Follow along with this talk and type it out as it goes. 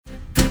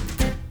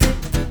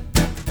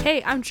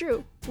Hey, I'm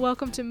Drew.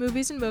 Welcome to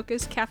Movies and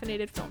Mocha's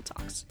Caffeinated Film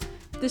Talks.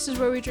 This is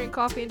where we drink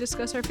coffee and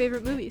discuss our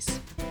favorite movies.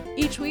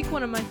 Each week,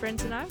 one of my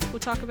friends and I will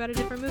talk about a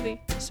different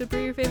movie. So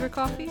brew your favorite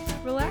coffee,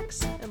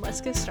 relax, and let's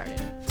get started.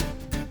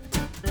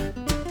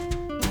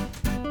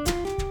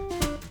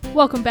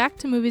 Welcome back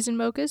to Movies and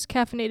Mocha's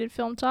Caffeinated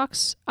Film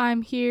Talks.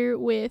 I'm here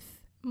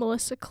with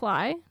Melissa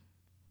Cly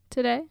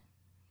today.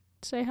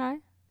 Say hi.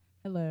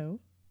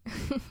 Hello.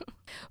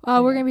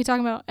 We're going to be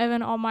talking about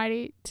Evan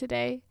Almighty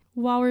today.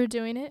 While we're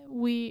doing it,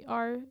 we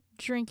are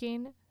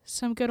drinking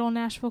some good old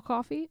Nashville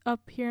coffee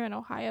up here in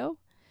Ohio.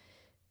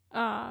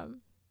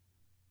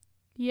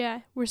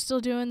 Yeah, we're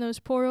still doing those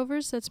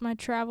pour-overs. That's my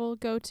travel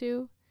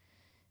go-to.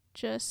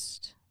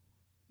 Just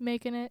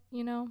making it,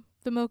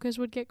 the mochas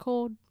would get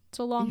cold. It's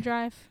a long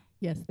drive.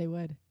 Yes, they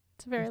would.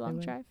 It's a very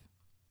long drive.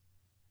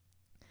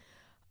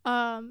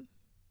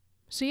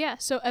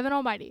 So Evan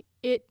Almighty.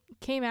 It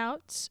came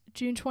out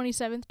June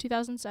 27th,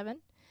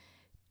 2007.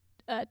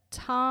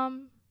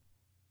 Tom,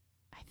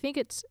 I think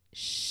it's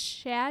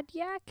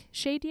Shadyac?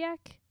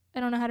 I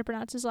don't know how to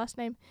pronounce his last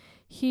name.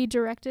 He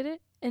directed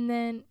it. And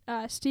then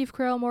Steve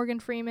Carell, Morgan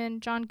Freeman,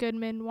 John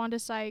Goodman, Wanda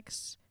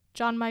Sykes,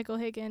 John Michael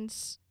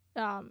Higgins.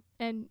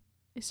 And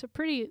it's a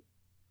pretty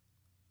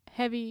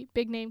heavy,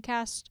 big-name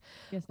cast.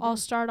 Yes, all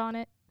starred on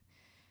it.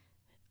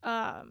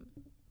 Yeah,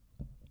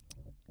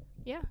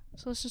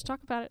 so let's just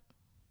talk about it.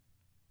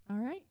 All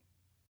right.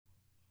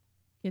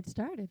 Get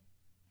started.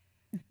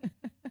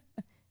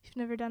 You've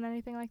never done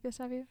anything like this,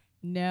 have you?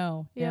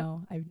 No,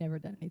 I've never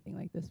done anything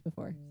like this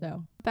before.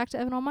 So back to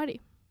Evan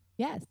Almighty.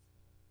 Yes.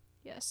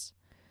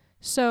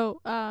 So,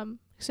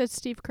 said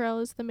Steve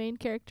Carell is the main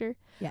character.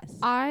 Yes.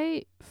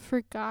 I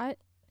forgot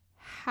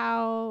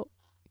how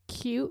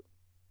cute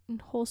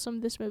and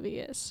wholesome this movie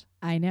is.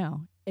 I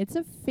know. It's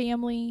a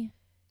family.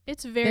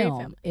 It's very film.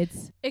 family.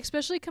 It's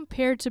especially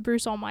compared to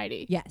Bruce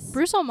Almighty. Yes.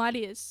 Bruce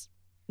Almighty is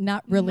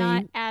not really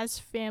not as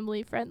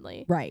family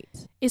friendly.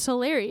 Right. It's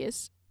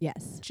hilarious.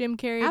 Yes. Jim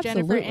Carrey,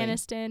 Absolutely. Jennifer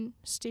Aniston,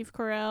 Steve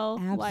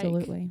Carell.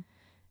 Absolutely.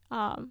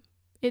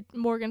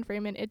 Morgan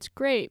Freeman. It's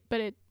great,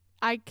 but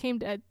I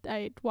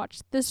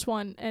watched this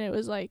one and it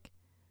was like,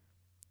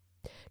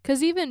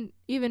 because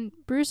even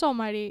Bruce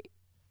Almighty,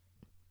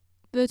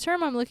 the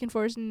term I'm looking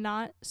for is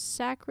not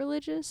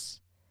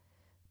sacrilegious,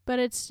 but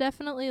it's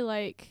definitely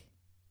like,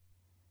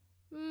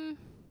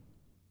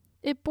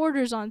 it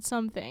borders on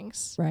some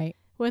things. Right.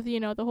 With,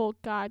 the whole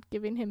God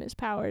giving him his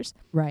powers.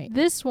 Right.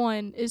 This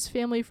one is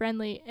family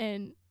friendly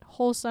and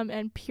wholesome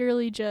and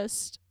purely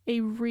just a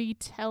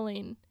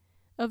retelling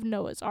of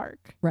Noah's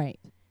Ark. Right.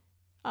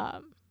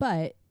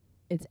 But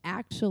it's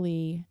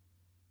actually,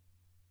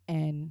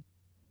 and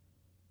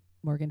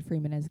Morgan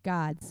Freeman as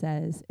God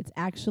says, it's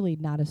actually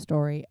not a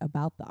story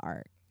about the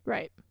ark.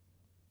 Right.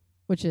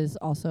 Which is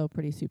also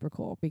pretty super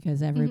cool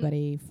because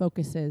everybody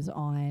focuses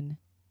on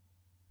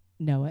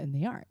Noah and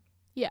the ark.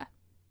 Yeah.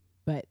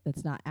 But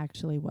that's not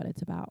actually what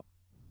it's about.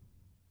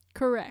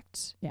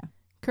 Correct. Yeah.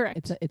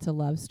 Correct. It's a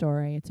love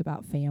story. It's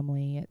about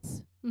family.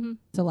 It's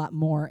a lot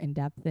more in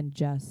depth than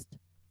just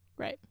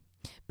right.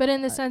 But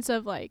in the sense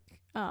of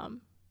like,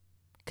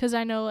 'cause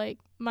I know like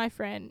my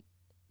friend,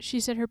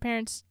 she said her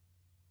parents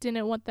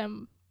didn't want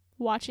them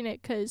watching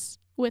it because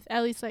with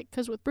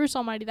Bruce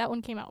Almighty, that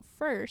one came out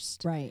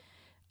first. Right.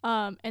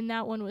 And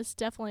that one was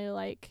definitely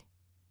like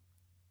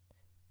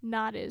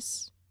not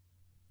as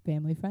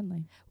family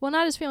friendly. Well,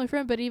 not as family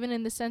friendly, but even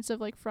in the sense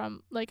of like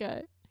from like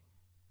a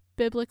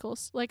biblical,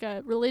 like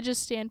a religious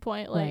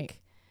standpoint,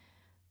 like,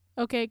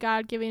 okay,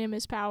 God giving him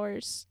his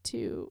powers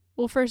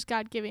first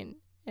God giving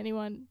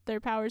anyone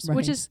their powers,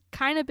 which is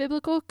kind of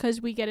biblical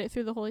because we get it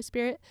through the Holy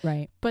Spirit.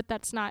 Right. But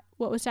that's not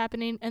what was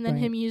happening. And then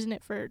him using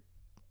it for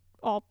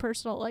all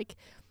personal, like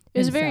it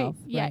was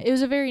it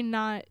was a very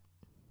not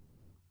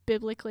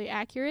biblically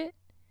accurate.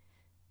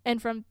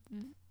 And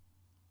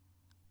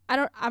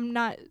I'm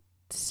not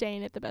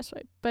saying it the best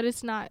way, but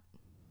it's not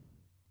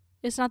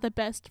the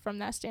best from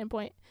that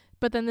standpoint.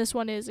 But then this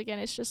one is, again,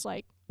 it's just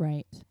like,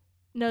 right,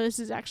 no, this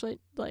is actually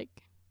like,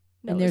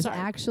 no, and there's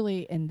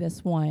actually in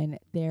this one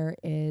there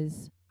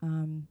is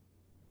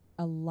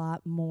a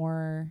lot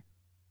more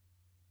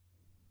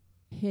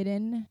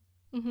hidden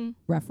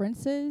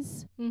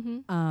references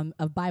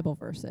of Bible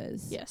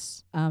verses.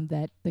 Yes.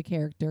 That the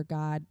character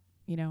God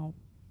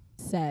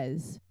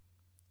says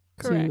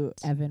to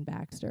Evan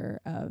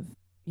Baxter of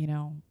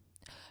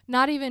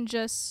not even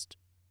just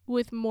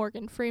with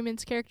Morgan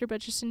Freeman's character,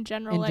 but just in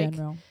general.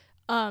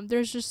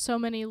 There's just so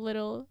many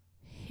little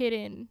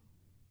hidden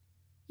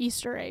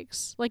Easter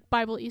eggs, like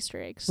Bible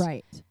Easter eggs.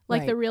 Right.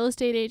 Like the real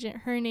estate agent,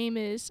 her name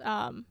is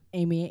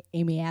Amy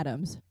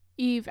Adams.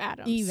 Eve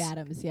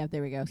Adams. Yeah,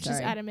 there we go. Which is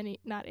Adam and Eve,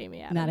 not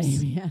Amy Adams. Not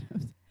Amy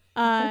Adams.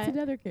 That's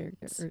another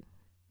character.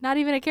 Not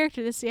even a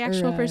character. This is the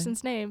actual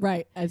person's name.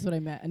 Right. That's what I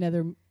meant.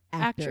 Another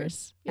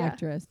actress. Yeah.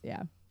 Actress.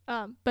 Yeah.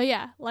 But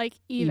yeah, like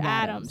Eve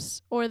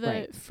Adams or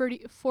the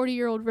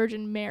 40-year-old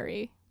Virgin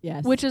Mary.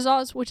 Yes. Which is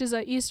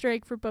an Easter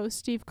egg for both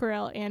Steve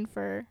Carell and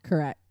for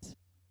correct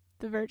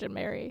the Virgin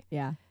Mary.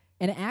 Yeah.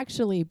 And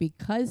actually,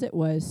 because it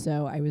was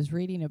so, I was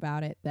reading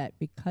about it, that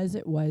because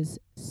it was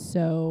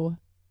so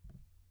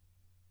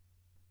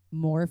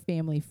more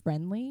family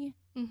friendly,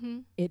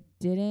 it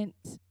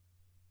didn't,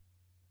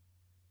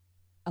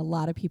 a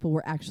lot of people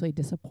were actually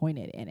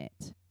disappointed in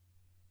it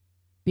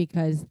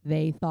because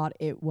they thought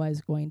it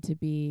was going to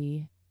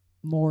be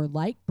more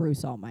like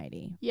Bruce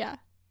Almighty. Yeah.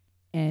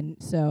 And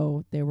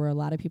so there were a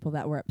lot of people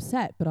that were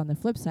upset. But on the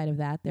flip side of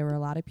that, there were a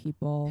lot of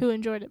people who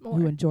enjoyed it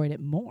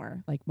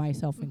more. Like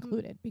myself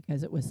included,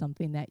 because it was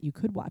something that you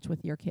could watch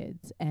with your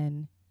kids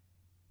and,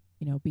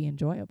 you know, be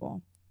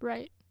enjoyable.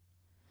 Right.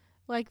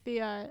 Like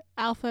the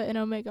Alpha and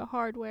Omega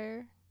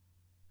hardware.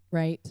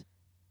 Right.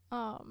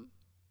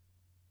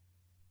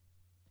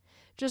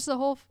 Just the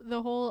whole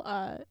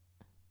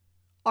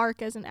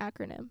ARC as an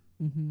acronym,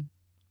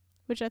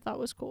 which I thought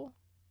was cool.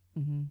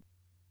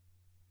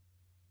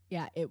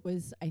 Yeah, it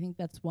was. I think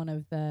that's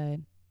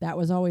that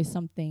was always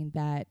something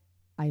that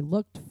I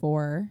looked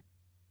for,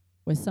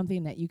 was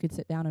something that you could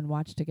sit down and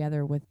watch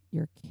together with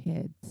your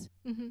kids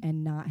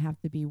and not have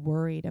to be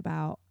worried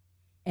about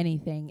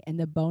anything. And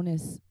the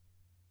bonus,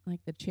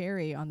 like the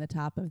cherry on the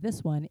top of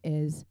this one,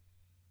 is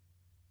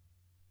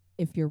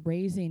if you're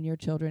raising your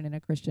children in a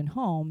Christian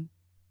home,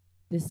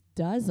 this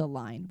does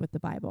align with the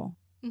Bible.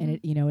 And it,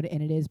 you know,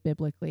 and it is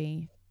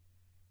biblically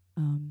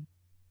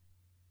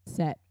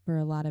set for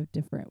a lot of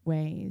different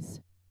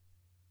ways.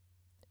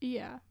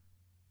 Yeah.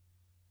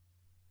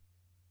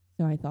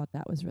 So I thought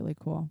that was really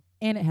cool.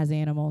 And it has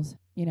animals.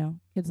 You know,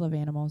 kids love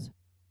animals.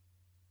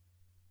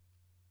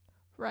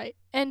 Right.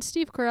 And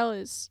Steve Carell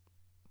is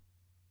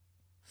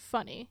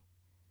funny.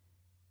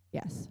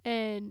 Yes.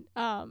 And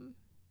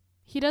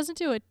he doesn't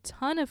do a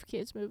ton of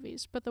kids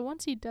movies, but the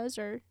ones he does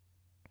are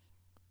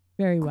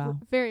very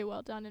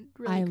well done and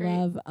really great.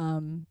 I love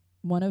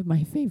one of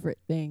my favorite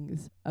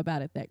things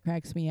about it that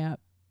cracks me up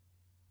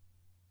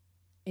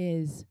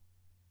is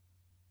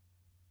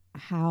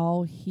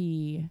how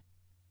he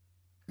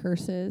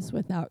curses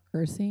without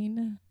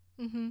cursing.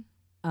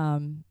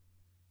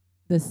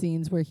 The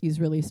scenes where he's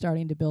really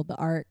starting to build the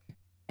ark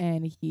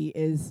and he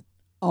is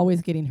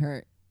always getting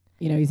hurt.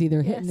 You know, he's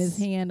either hitting his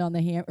hand on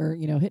the hammer, or,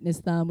 you know, hitting his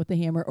thumb with the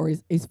hammer, or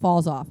he's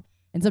falls off.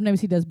 And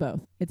sometimes he does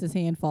both. Hits his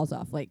hand, falls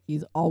off. Like,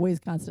 he's always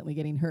constantly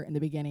getting hurt in the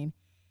beginning.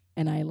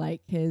 And I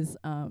like his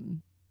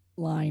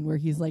line where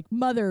he's like,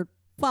 mother,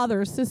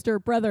 father, sister,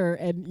 brother.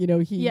 And, you know,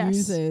 he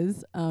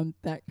uses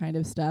that kind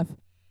of stuff.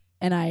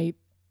 And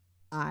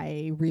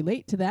I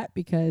relate to that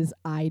because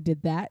I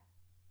did that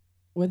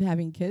with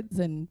having kids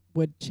and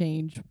would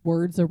change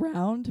words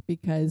around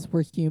because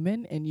we're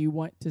human and you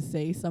want to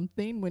say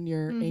something when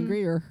you're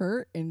angry or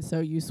hurt. And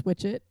so you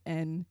switch it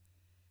and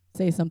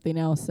say something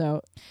else.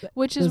 So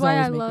which is why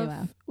I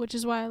love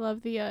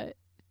the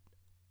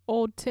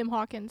old Tim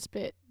Hawkins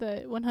bit,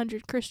 the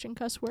 100 Christian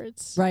cuss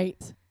words.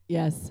 Right.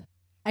 Yes.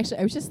 Actually,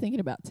 I was just thinking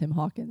about Tim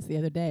Hawkins the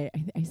other day.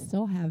 I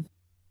still have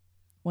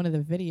one of the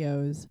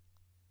videos.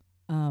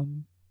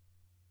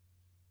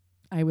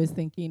 I was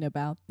thinking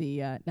about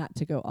the not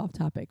to go off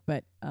topic,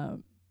 but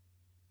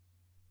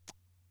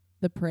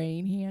the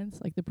praying hands,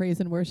 like the praise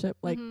and worship,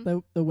 like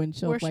the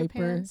windshield worship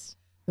wiper, hands.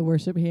 The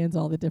worship hands,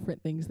 all the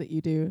different things that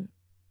you do.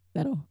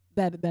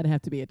 That'd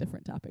have to be a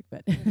different topic,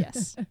 but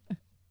yes.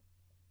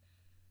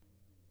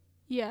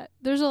 Yeah,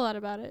 there's a lot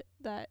about it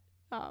that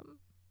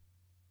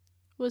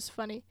was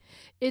funny.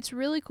 It's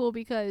really cool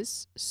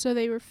because so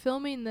they were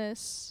filming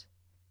this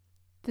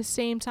the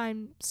same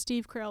time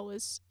Steve Carell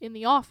was in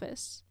The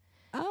Office.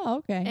 Oh,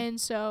 okay. And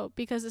so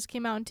because this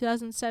came out in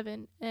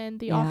 2007 and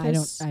The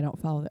Office, I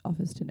don't follow The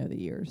Office to know the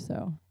years,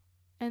 so.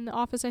 And The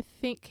Office I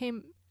think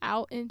came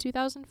out in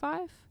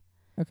 2005.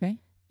 Okay.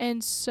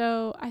 And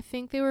so I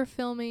think they were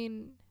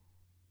filming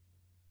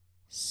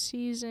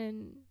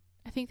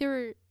I think they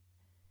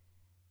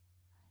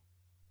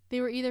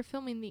were either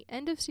filming the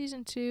end of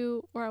season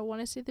 2 or I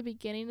want to say the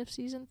beginning of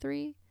season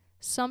 3,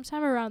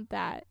 sometime around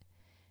that.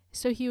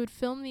 So he would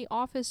film The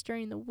Office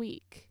during the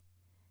week,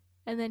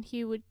 and then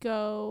he would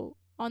go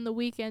on the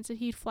weekends and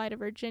he'd fly to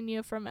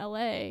Virginia from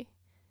LA.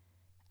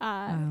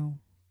 Wow.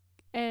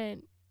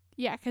 And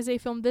yeah, because they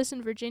filmed this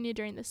in Virginia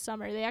during the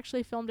summer. They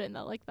actually filmed it in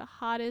the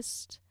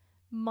hottest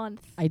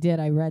month. I did.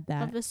 I read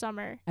that. Of the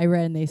summer. I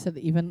read, and they said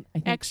that even I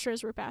think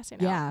extras were passing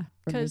out. Yeah,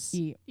 from the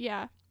heat.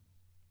 Yeah.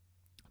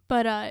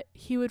 But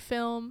he would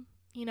film,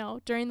 you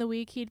know, during the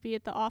week he'd be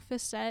at the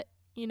office set,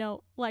 you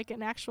know, like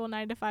an actual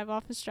 9-to-5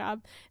 office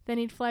job. Then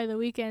he'd fly the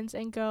weekends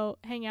and go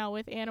hang out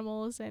with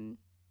animals and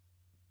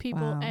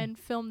people and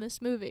film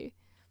this movie.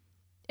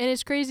 And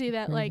it's crazy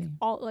that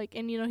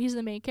and you know, he's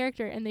the main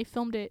character and they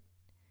filmed it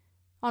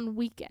on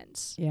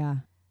weekends. Yeah.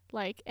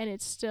 And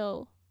it's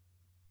still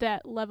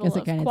that level of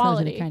quality. Tells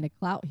you the kind of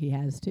clout he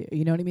has too.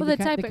 You know what I mean? Well,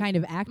 the kind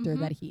of actor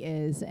that he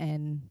is,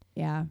 and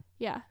yeah.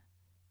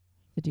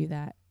 To do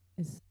that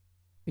is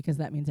because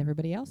that means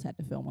everybody else had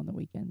to film on the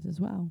weekends as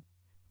well.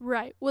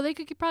 Right. Well, they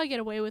could probably get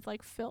away with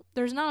film.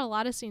 There's not a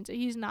lot of scenes that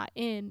he's not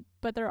in,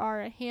 but there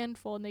are a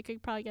handful, and they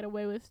could probably get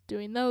away with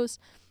doing those.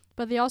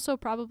 But they also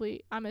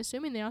I'm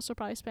assuming they also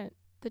probably spent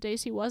the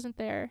days he wasn't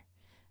there,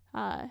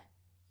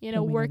 you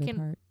know,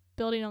 working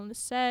building on the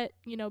set,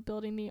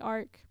 building the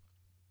ark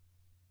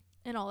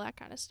and all that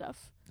kind of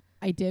stuff.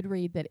 I did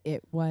read that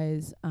it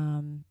was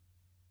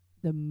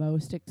the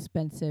most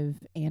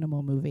expensive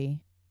animal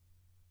movie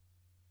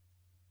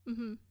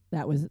Mhm.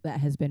 that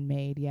has been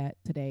made yet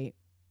to date.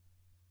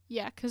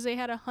 Yeah, 'cause they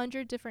had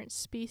 100 different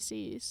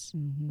species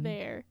Mm-hmm.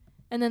 there,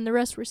 and then the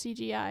rest were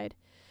CGI'd.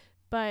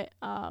 But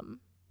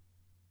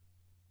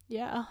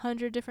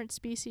 100 different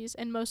species,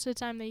 and most of the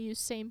time they use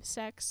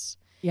same-sex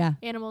Yeah,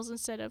 animals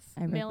instead of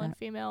I read male and that.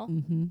 female,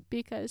 Mm-hmm.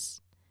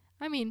 because,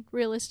 I mean,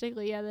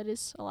 realistically, yeah, that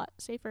is a lot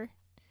safer.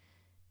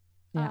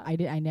 Yeah,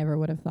 I never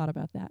would have thought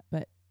about that,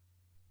 but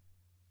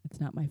it's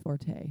not my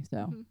forte.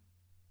 So Mhm.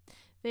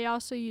 They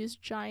also use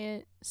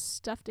giant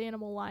stuffed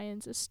animal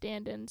lions as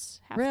stand-ins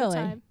half Really? the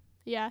time.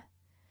 Yeah.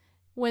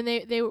 When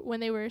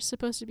they were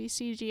supposed to be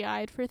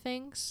CGI'd for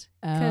things,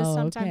 because oh,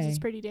 sometimes okay, it's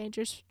pretty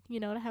dangerous,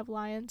 to have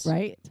lions,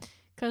 right?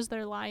 because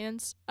they're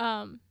lions.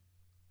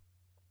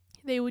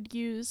 They would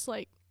use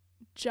like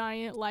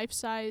giant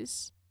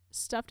life-size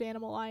stuffed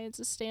animal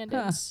lions as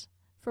stand-ins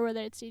for where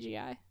they had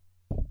CGI.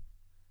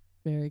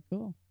 Very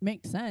cool.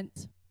 Makes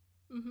sense.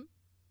 Mhm.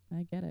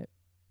 I get it.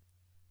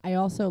 I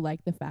also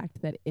like the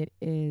fact that it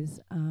is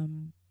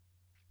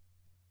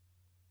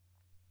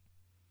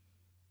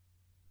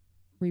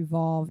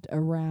revolved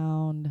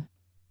around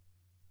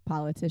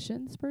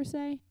politicians per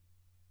se.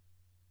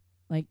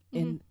 Like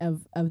Mhm.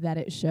 of that,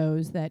 it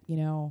shows that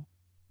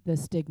the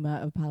stigma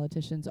of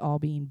politicians all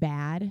being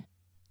bad,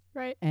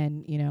 Right.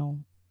 and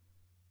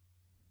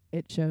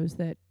it shows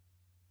that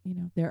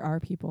there are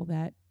people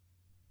that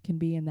can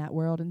be in that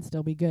world and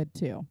still be good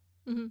too.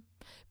 Mhm.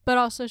 But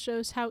also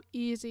shows how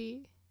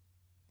easy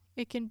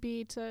it can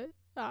be to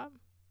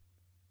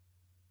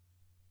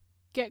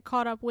get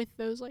caught up with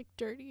those like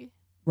dirty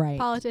Right.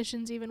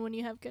 politicians, even when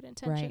you have good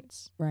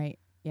intentions. Right.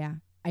 Yeah.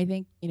 I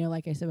think,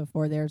 like I said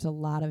before, there's a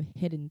lot of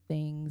hidden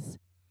things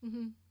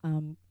Mhm.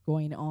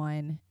 going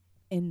on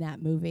in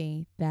that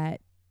movie that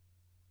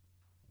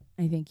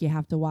I think you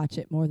have to watch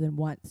it more than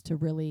once to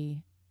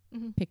really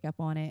Mhm. pick up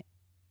on it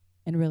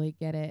and really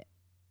get it.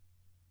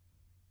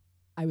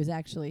 I was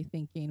actually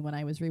thinking when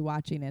I was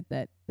rewatching it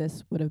that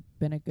this would have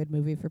been a good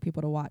movie for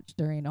people to watch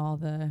during all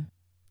the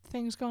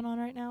Things going on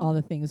right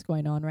now. things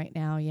going on right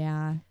now.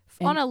 Yeah.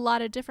 On a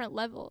lot of different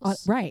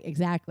levels. Right,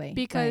 exactly.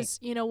 Because,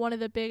 one of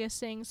the biggest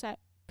things that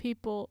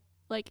people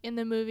like in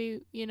the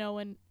movie,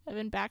 when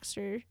Evan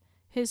Baxter,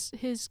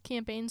 his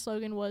campaign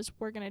slogan was,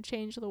 "We're going to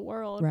change the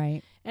world."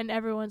 Right. And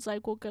everyone's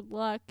like, "Well, good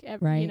luck."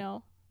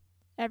 Right.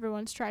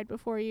 Everyone's tried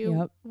before you.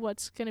 Yep.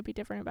 What's going to be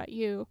different about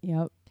you?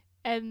 Yep.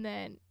 And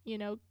then,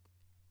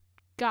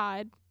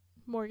 God,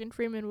 Morgan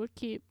Freeman would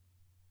keep,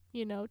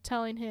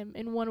 telling him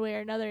in one way or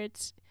another,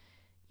 it's,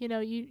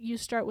 you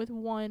start with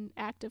one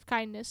act of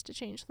kindness to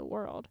change the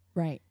world.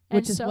 Right. And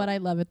which is so, what I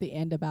love at the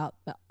end about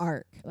the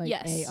arc, like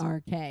Yes.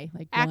 ARK,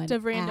 like Act one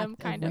of random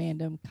act kind of of-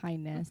 random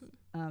kindness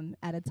Mhm.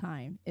 at a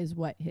time is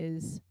what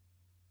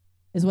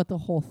the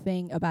whole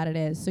thing about it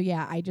is. So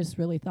yeah, I just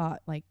really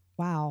thought like,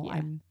 wow, Yeah.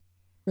 I'm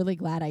really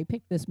glad I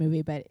picked this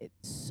movie, but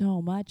so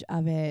much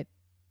of it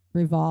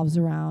revolves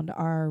around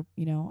our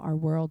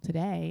world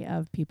today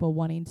of people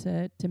wanting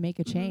to make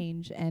a Mhm.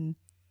 change and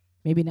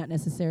maybe not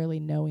necessarily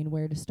knowing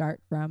where to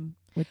start from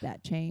with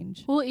that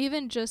change. Well,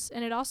 even just,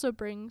 and it also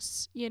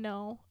brings,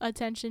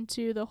 attention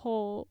to the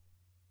whole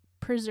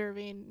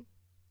preserving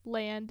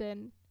land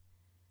and,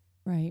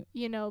 Right.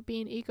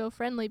 being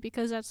eco-friendly,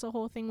 because that's the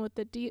whole thing with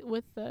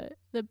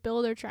the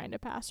bill they're trying to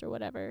pass or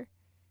whatever.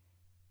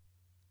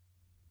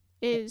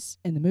 Is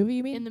In the movie,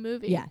 you mean? in the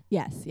movie. Yeah.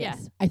 Yes. Yeah.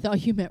 I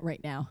thought you meant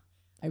right now.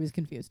 I was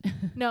confused.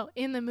 No,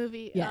 in the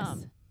movie.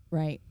 Yes.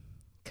 Right.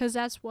 'Cause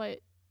that's what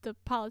the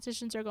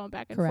politicians are going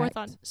back and Correct.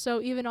 forth on.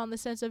 So even on the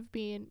sense of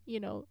being,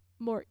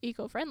 more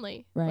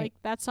eco-friendly, Right. like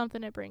that's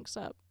something it brings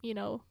up.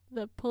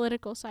 The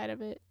political side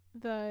of it,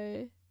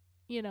 the,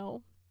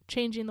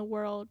 changing the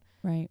world,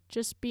 Right.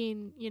 just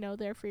being,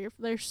 there for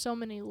there's so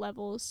many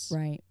levels.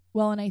 Right.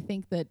 Well, and I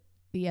think that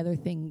the other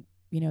thing,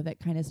 that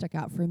kind of stuck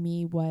out for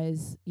me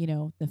was,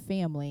 the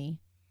family.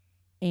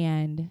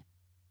 And,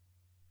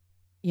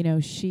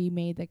 she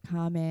made the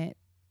comment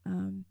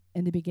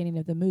in the beginning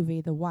of the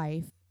movie, the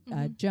wife,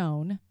 Mhm.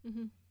 Joan,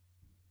 Mhm.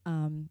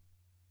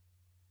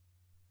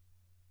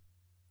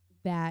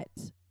 that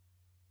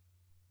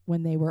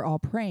when they were all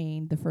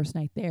praying the first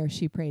night there,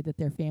 she prayed that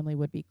their family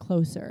would be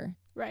closer.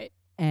 Right.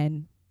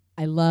 And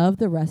I love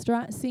the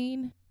restaurant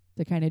scene,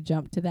 to kind of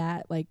jump to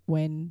that, like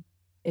when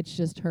it's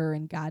just her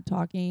and God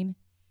talking.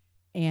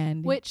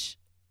 And Which,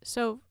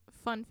 so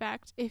fun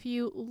fact, if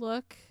you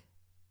look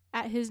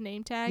at his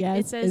name tag,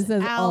 Yes, it says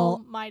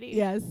Almighty.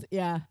 Yes,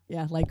 yeah,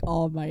 like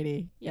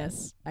Almighty.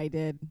 Yes. I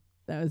did.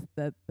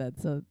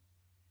 That's a,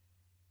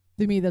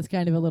 to me, that's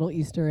kind of a little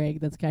Easter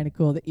egg. That's kind of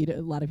cool that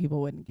a lot of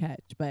people wouldn't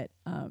catch. But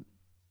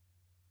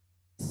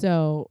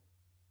so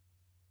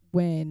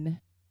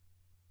when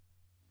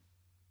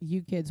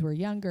you kids were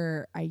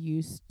younger, I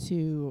used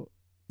to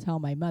tell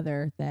my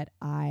mother that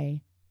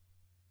I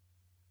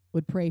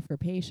would pray for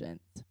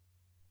patience.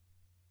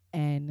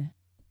 And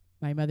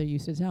my mother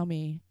used to tell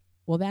me,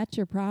 Well, that's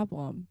your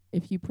problem.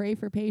 If you pray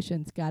for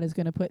patience, God is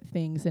going to put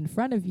things in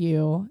front of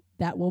you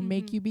that will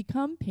make you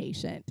become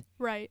patient.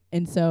 Right.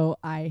 And so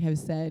I have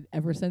said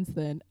ever since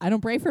then, I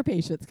don't pray for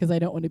patience because I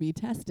don't want to be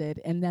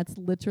tested. And that's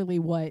literally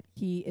what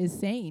he is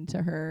saying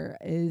to her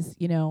is,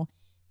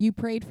 you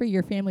prayed for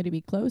your family to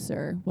be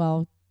closer.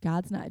 Well,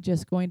 God's not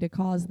just going to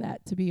cause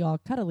that to be all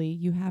cuddly.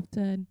 You have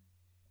to,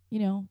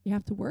 you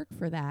have to work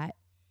for that.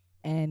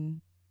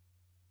 And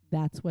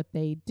that's what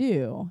they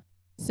do.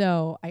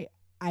 So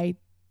I,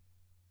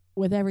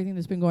 with everything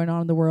that's been going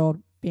on in the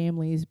world,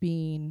 families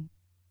being,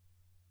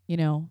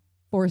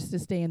 forced to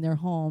stay in their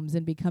homes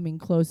and becoming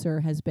closer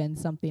has been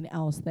something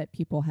else that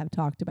people have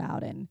talked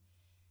about. And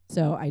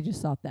so I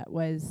just thought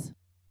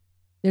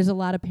there's a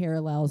lot of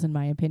parallels, in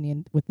my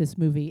opinion, with this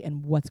movie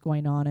and what's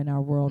going on in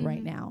our world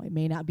right now. It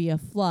may not be a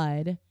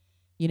flood,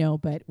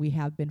 but we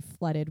have been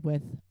flooded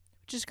with.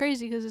 Which is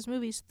crazy because this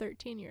movie's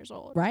 13 years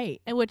old. Right.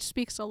 And which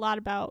speaks a lot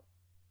about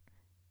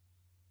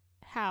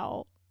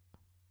how.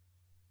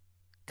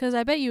 Because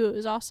I bet you it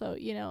was also,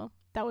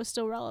 that was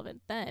still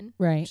relevant then.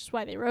 Right. Which is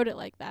why they wrote it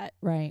like that.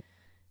 Right.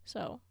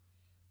 So.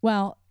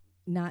 Well,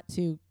 not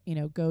to,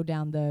 go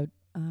down the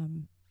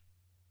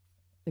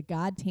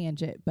God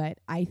tangent, but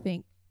I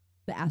think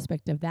the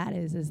aspect of that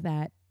is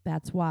that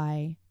that's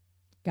why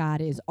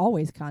God is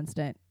always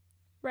constant.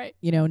 Right.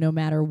 No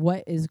matter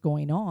what is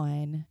going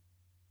on,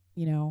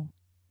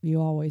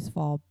 you always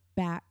fall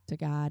back to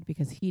God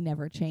because he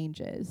never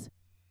changes.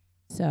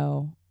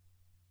 So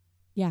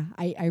yeah,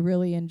 I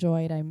really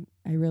enjoyed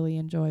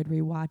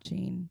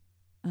rewatching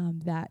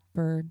that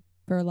for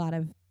a lot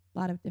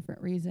of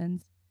different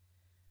reasons.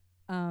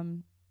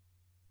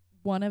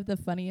 One of the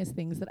funniest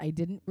things that I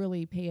didn't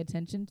really pay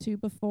attention to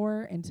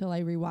before until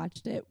I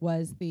rewatched it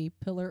was the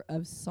pillar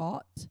of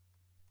salt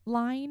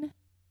line.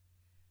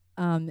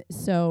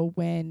 So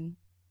when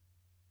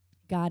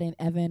God and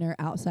Evan are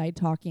outside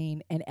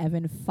talking and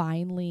Evan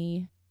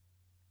finally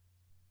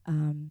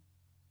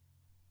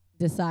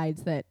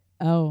decides that,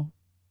 oh,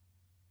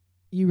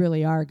 you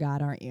really are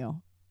God, aren't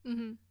you?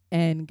 Mm-hmm.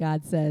 And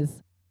God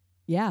says,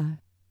 yeah.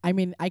 I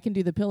mean, I can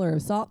do the pillar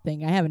of salt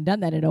thing. I haven't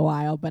done that in a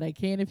while, but I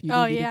can if you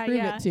need me to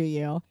prove it to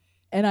you.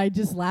 And I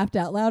just laughed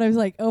out loud. I was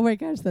like, oh my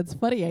gosh, that's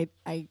funny.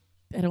 I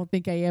don't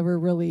think I ever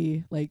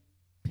really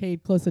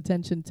paid close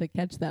attention to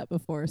catch that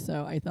before.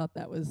 So I thought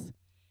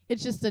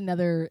it's just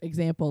another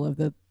example of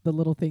the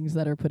little things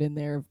that are put in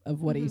there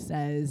of what he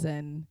says.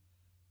 And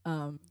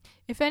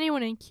if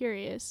anyone is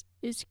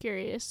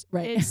curious,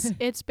 right.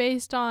 it's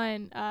based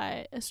on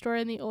a story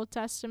in the Old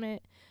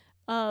Testament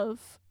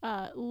of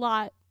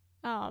Lot,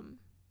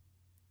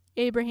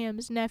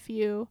 Abraham's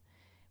nephew,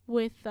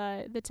 with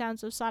the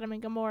towns of Sodom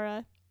and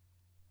Gomorrah,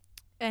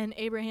 and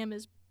Abraham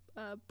is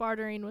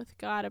bartering with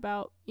God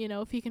about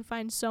if he can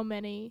find so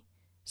many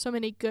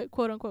good,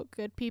 quote unquote,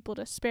 good people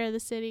to spare the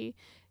city,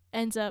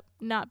 ends up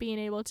not being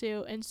able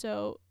to, and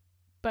so,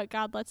 but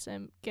God lets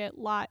him get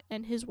Lot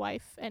and his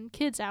wife and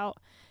kids out.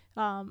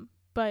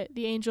 But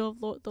the angel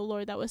of the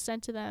Lord that was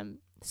sent to them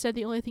said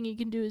the only thing you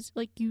can do is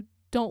you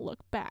don't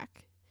look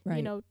back.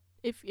 Right.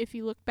 If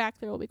you look back,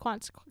 there will be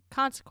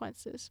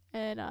consequences.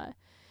 And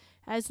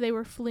as they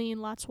were fleeing,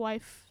 Lot's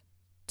wife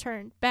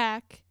turned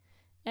back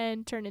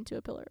and turned into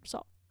a pillar of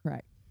salt.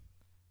 Correct.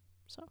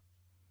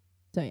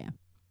 So yeah,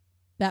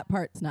 that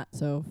part's not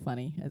so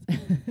funny.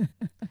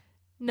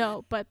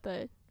 No, but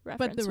the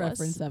reference.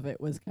 Reference of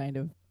it was kind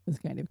of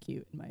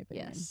cute in my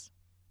opinion. Yes.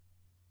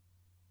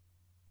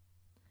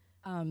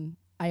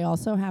 I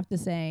also have to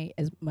say,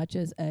 as much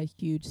as a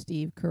huge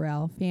Steve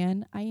Carell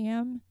fan I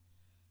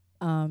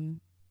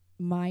am,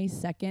 my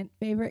second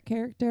favorite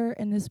character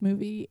in this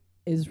movie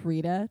is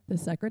Rita, the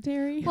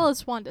secretary. Well,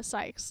 it's Wanda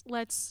Sykes.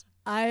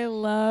 I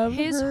love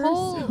her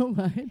so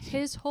much.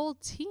 His whole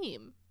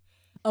team.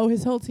 Oh,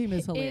 his whole team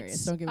is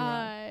hilarious. Don't get me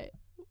wrong.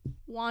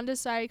 Wanda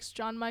Sykes,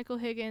 John Michael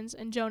Higgins,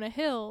 and Jonah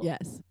Hill.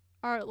 Yes.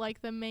 Are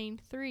the main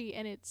three,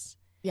 and it's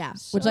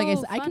so which I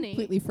guess funny. I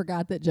completely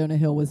forgot that Jonah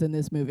Hill was in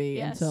this movie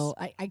until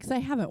because I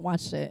haven't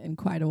watched it in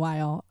quite a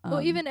while.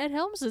 Well, even Ed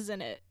Helms is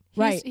in it.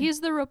 Right.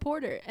 He's the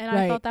reporter, and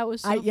I thought that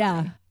was so funny.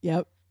 Yeah.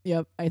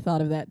 Yep. I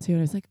thought of that too,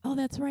 and I was like, oh,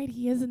 that's right,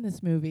 he is in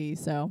this movie.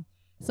 So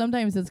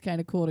sometimes it's kind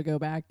of cool to go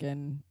back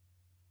and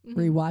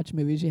rewatch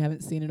movies you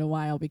haven't seen in a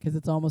while because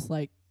it's almost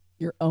like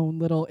your own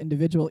little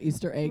individual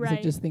Easter eggs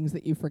of just things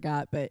that you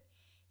forgot. But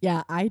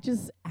yeah, I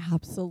just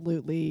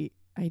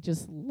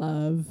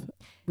love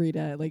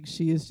Rita.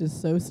 She is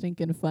just so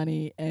stinking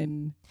funny,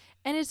 and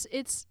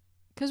it's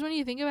because when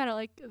you think about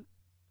it,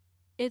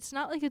 it's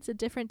not like it's a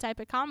different type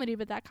of comedy,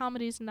 but that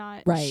comedy's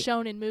not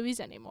shown in movies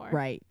anymore.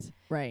 Right.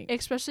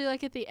 Especially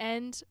at the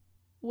end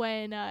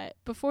when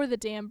before the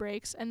dam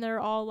breaks and they're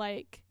all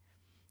it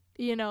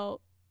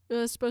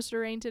was supposed to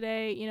rain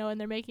today, and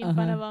they're making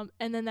fun of them,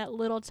 and then that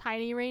little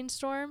tiny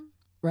rainstorm.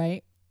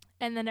 Right.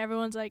 And then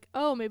everyone's like,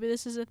 oh, maybe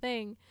this is a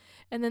thing.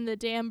 And then the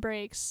dam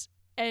breaks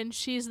and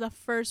she's the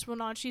first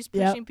one on. She's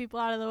pushing people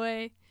out of the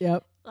way.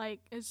 Yep.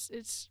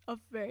 It's a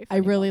very funny I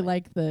really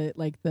moment.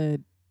 like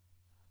the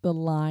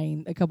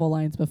line, a couple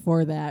lines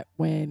before that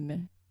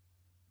when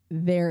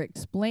they're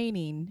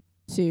explaining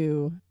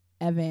to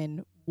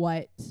Evan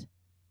what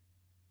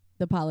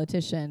the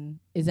politician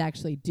is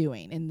actually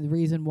doing and the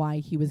reason why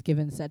he was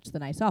given such the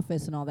nice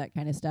office and all that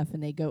kind of stuff.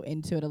 And they go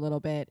into it a little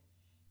bit.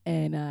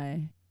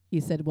 And he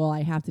said, well,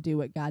 I have to do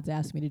what God's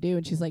asked me to do.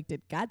 And she's like,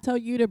 did God tell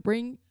you to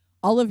bring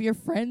all of your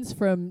friends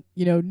from,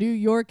 New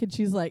York? And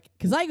she's like,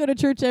 'cause I go to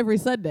church every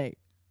Sunday.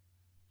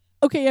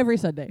 Okay, every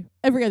Sunday.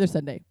 Every other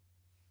Sunday.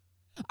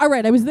 All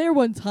right, I was there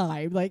one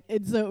time. Like,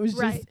 and so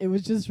it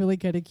was just really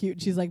kind of cute.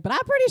 And she's like, but I'm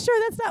pretty sure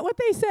that's not what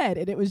they said.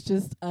 And it was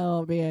just,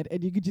 oh man.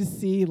 And you could just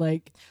see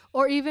like,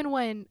 or even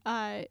when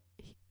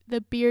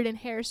the beard and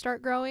hair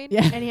start growing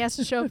and he has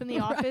to show up in the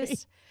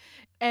office,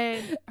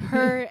 and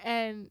her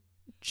and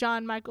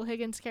John Michael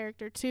Higgins'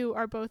 character too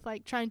are both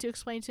like trying to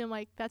explain to him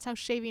like that's how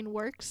shaving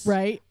works.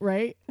 Right.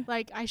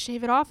 Like I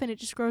shave it off and it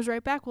just grows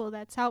right back. Well,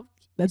 that's how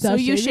so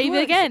you shave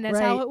works. it again. That's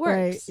how it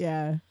works.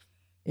 Right.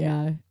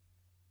 Yeah.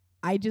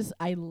 I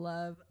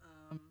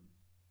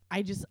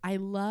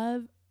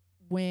love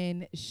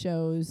when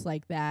shows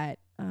like that,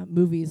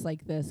 movies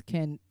like this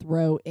can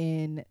throw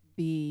in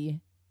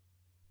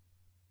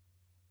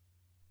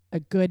a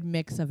good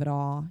mix of it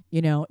all.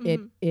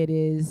 Mm-hmm. It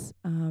is,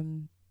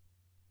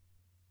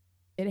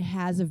 it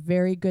has a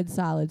very good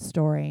solid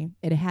story.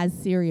 It has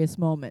serious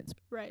moments,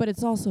 right? But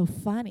it's also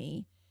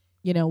funny,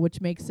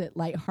 which makes it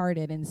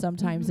lighthearted. And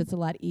sometimes it's a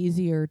lot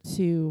easier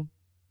to.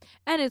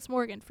 And it's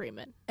Morgan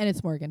Freeman.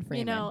 It's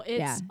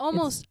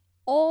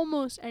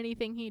almost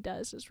anything he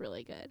does is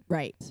really good.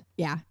 Right.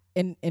 Yeah.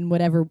 In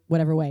whatever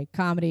way,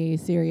 comedy,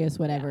 serious,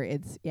 whatever.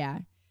 Yeah.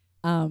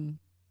 It's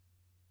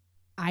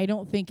I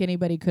don't think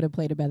anybody could have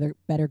played a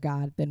better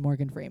God than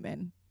Morgan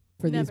Freeman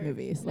for these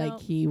movies. No.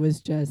 Like he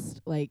was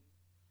just like.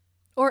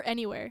 Or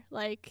anywhere,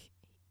 like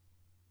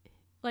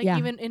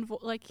even in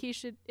he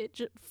should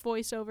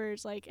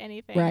voiceovers like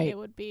anything. Right. It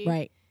would be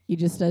right. He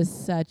just does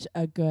such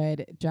a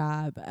good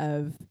job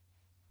of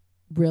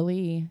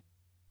really,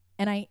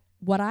 and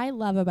what I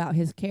love about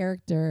his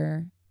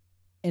character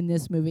in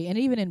this movie and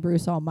even in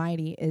Bruce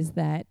Almighty is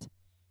that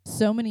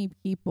so many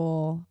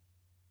people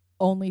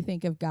only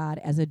think of God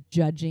as a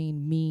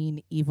judging,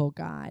 mean, evil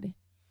God.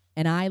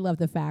 And I love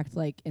the fact,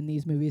 like, in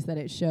these movies that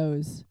it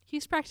shows.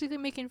 He's practically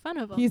making fun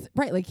of him. He's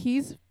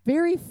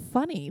very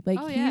funny. Like,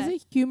 he's a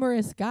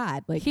humorous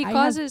God. Like, he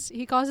causes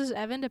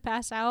Evan to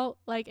pass out,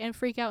 like, and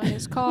freak out in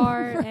his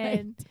car. Right.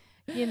 And,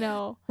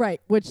 Right.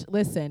 Which,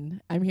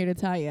 listen, I'm here to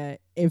tell you,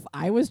 if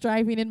I was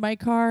driving in my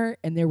car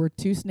and there were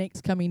two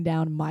snakes coming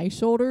down my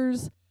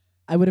shoulders,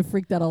 I would have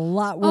freaked out a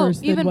lot worse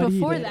than even what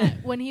before he did.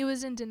 that, when he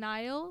was in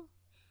denial,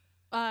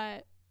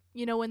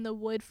 when the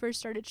wood first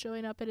started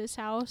showing up at his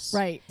house.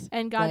 Right.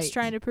 And God's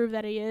trying to prove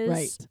that he is.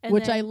 Right. And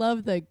which I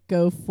love the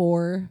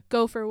gopher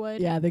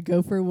wood. Yeah, the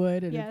gopher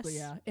wood. And yes.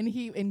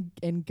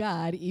 And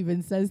God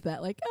even says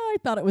that, like, oh, I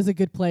thought it was a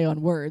good play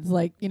on words.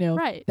 Like,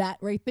 right. That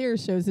right there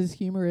shows his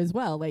humor as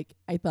well. Like,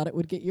 I thought it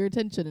would get your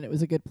attention and it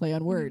was a good play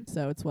on words.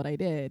 So it's what I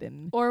did.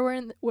 And or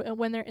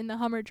when they're in the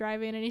Hummer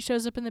driving and he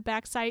shows up in the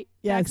back seat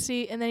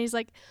and then he's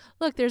like,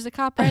 look, there's a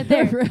cop right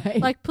there.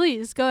 Right. Like,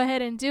 please go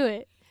ahead and do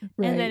it.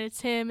 Right. And then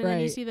it's him, and then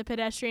you see the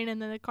pedestrian, and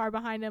then the car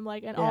behind him,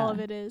 like, and all of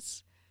it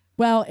is.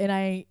 Well, and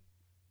I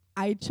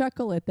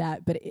chuckle at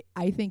that, but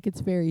I think it's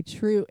very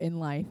true in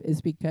life, is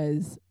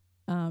because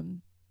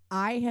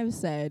I have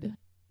said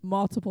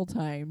multiple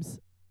times,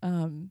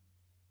 and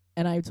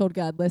I've told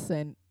God,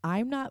 listen,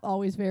 I'm not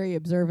always very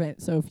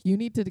observant, so if you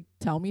need to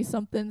tell me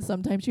something,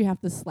 sometimes you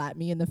have to slap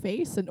me in the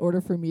face in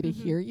order for me to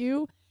hear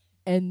you,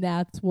 and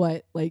that's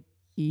what, like,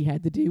 he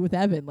had to do with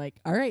Evan. Like,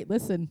 all right,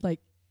 listen, like.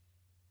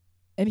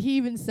 And he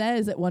even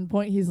says at one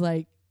point, he's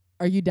like,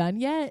 are you done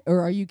yet? Or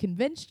are you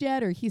convinced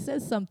yet? Or he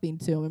says something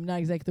to him, not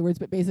exactly the words,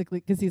 but basically,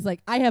 because he's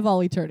like, I have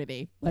all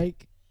eternity.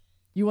 Like,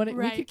 you want it,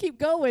 we could keep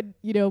going,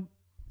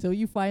 till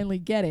you finally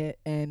get it.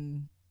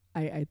 And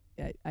I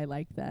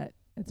like that.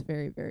 It's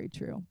very, very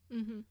true.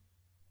 Mm-hmm.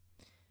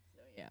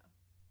 So, yeah.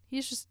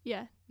 He's just,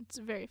 it's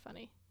very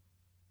funny.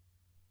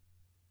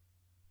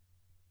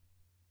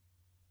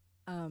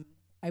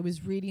 I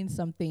was reading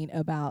something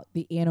about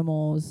the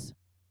animals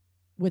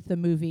with the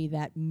movie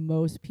that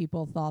most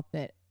people thought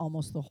that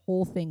almost the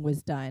whole thing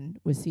was done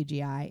with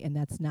CGI, and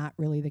that's not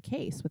really the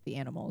case with the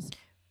animals.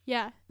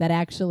 Yeah. That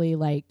actually,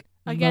 like,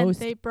 again,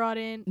 they brought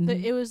in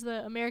it was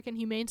the American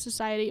Humane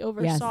Society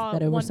oversaw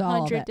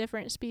 100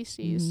 different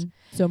species.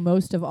 Mm-hmm. So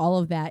most of all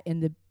of that,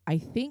 I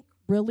think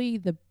really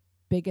the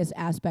biggest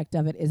aspect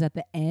of it is at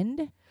the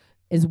end,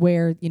 is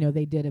where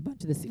they did a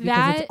bunch of this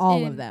because it's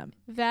all of them.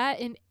 That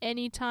and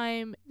any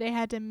time they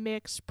had to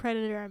mix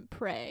predator and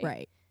prey.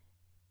 Right.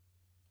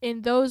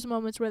 In those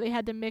moments where they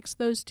had to mix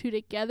those two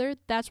together,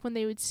 that's when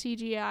they would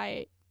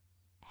CGI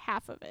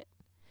half of it.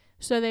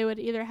 So they would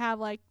either have,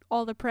 like,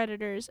 all the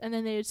predators, and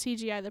then they would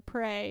CGI the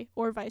prey,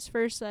 or vice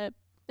versa.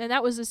 And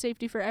that was the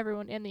safety for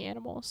everyone and the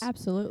animals.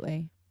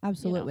 Absolutely.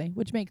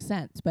 Which makes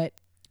sense. But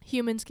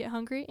humans get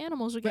hungry,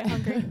 animals will get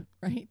hungry.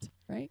 Right.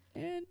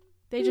 And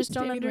they just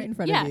don't right in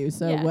front of you.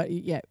 So what?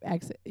 You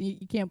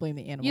can't blame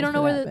the animals. You don't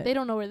know they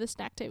don't know where the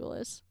snack table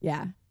is.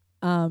 Yeah.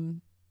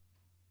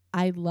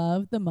 I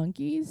love the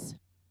monkeys.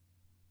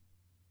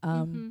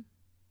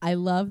 I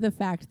love the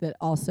fact that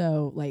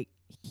also like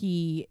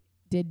he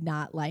did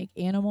not like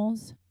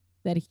animals.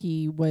 That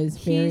he was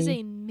He's very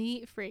a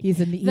neat freak. he's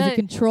a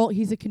control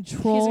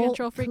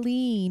freak.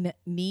 clean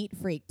neat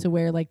freak to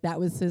where like that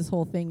was his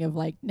whole thing of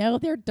like no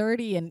they're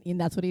dirty and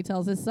that's what he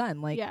tells his son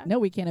like Yeah. no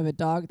we can't have a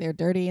dog they're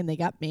dirty and they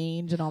got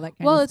mange and all that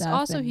kind Well, of it's stuff.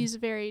 also and he's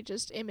very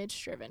just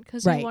image driven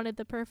because Right. he wanted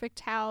the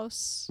perfect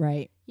house.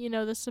 right. You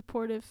know, the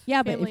supportive.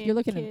 Yeah, but family if you're and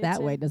looking at it that kids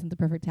way, and- doesn't the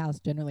perfect house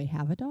generally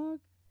have a dog?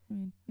 I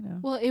mean, you know.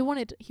 Well, he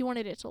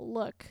wanted it to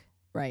look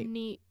Right.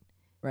 neat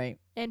Right.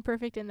 and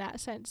perfect in that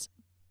sense.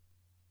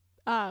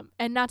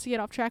 And not to get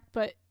off track,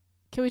 but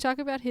can we talk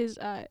about his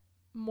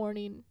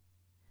morning,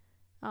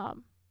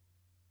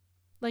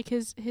 like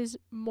his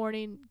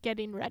morning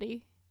getting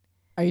ready?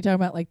 Are you talking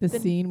about like the The-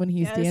 scene when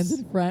he stands yes.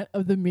 in front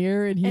of the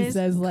mirror and he And he's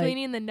says like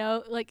cleaning the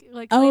nose, like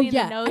Oh, cleaning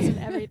yeah. the nose and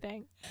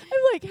everything. I'm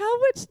like, how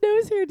much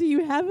nose hair do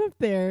you have up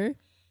there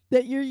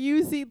that you're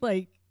using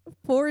like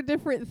 4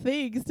 different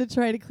things to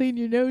try to clean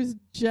your nose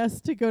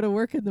just to go to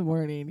work in the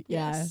morning?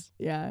 Yes.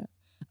 Yeah.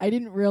 I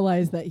didn't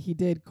realize that he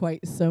did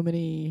quite so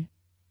many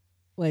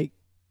like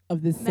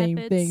of the same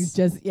things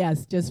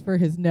Methods. just for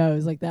his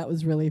nose. Like that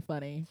was really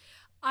funny.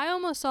 I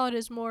almost saw it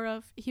as more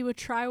of he would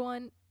try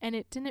one and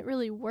it didn't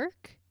really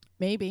work.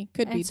 Maybe.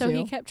 Could And be so too.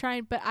 he kept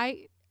trying, but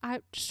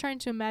I'm just trying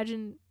to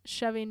imagine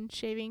shoving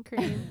shaving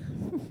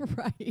cream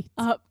Right.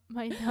 up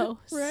my nose.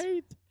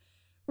 Right.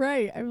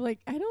 Right. I'm like,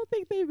 I don't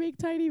think they make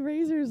tiny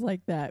razors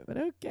like that, but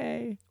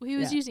okay. He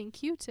was Yeah. using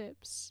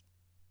Q-tips.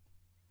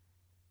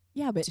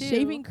 Yeah, but Too.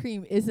 shaving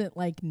cream isn't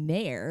like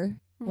Nair.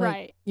 Like,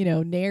 Right. You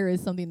know, Nair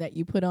is something that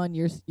you put on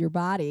your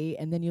body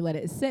and then you let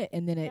it sit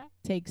and then it Yeah.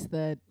 takes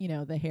the,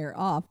 the hair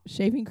off.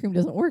 Shaving cream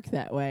doesn't work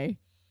that way.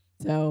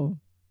 So,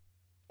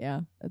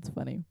 yeah, that's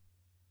funny.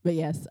 But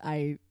yes,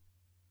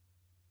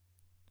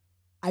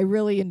 I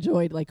really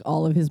enjoyed like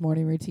all of his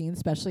morning routine,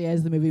 especially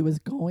as the movie was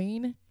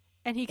going.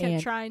 And he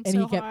kept trying And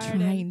so he kept hard.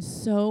 trying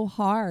so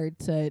hard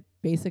to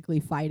basically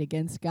fight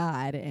against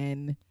God.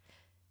 And,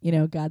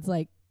 God's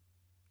like,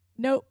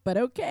 nope, but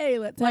okay,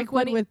 let's Like have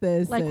when fun with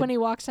this. like and when he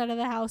walks out of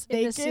the house in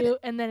the Naked. suit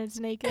and then it's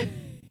naked.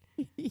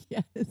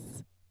 yes.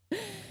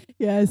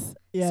 Yes.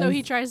 Yes. So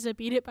he tries to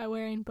beat it by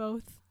wearing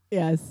both.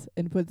 Yes.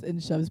 And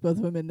shoves both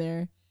of them in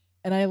there.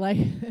 And I like,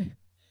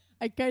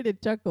 I kind of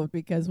chuckled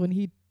because when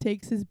he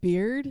takes his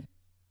beard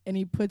and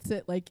he puts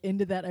it like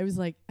into that, I was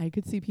like, I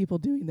could see people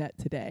doing that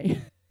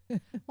today.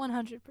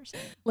 100%.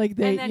 Like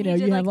they, And then he you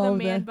did like have the all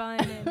man of bun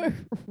the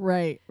and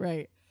right.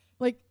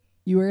 Like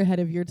you were ahead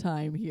of your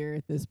time here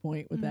at this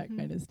point with that Mhm.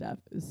 kind of stuff.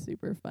 It was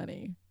super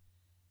funny.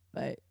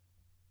 But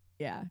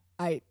yeah,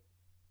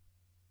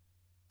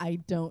 I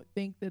don't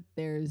think that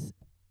there's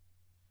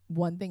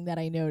one thing that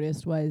I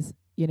noticed was,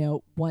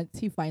 once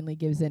he finally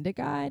gives in to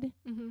God,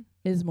 mhm.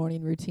 his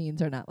morning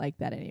routines are not like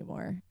that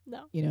anymore.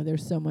 No. They're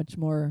so much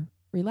more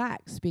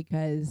relaxed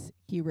because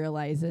he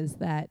realizes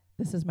that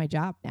this is my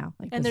job now.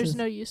 Like, And this there's is-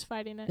 no use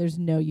fighting it. there's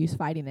no use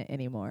fighting it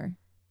anymore.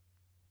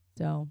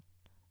 So,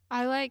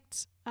 I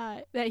liked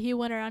that he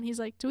went around. He's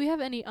like, "Do we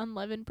have any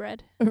unleavened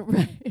bread?"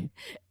 right.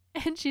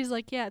 And she's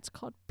like, "Yeah, it's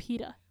called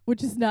pita."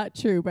 Which is not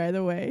true, by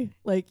the way.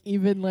 Like,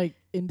 even like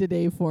in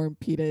today form,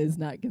 pita is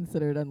not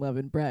considered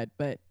unleavened bread,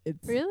 but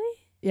it's Really?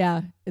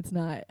 yeah, it's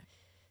not.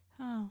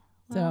 Oh,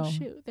 well, So-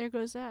 shoot. There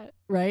goes that.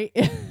 Right?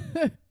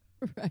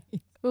 Right.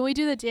 When we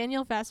do the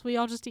Daniel fast, we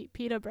all just eat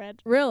pita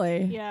bread.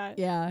 Really? Yeah.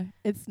 Yeah.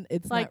 It's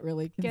Like, not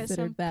really Get some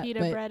considered that. pita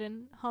But bread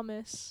and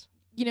hummus.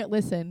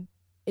 listen,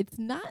 it's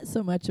not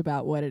so much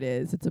about what it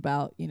is. It's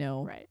about,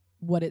 Right.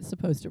 what it's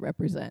supposed to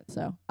represent.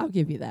 So I'll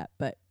give you that.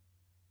 But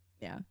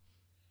yeah.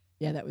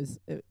 Yeah, that was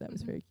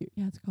Mhm. very cute.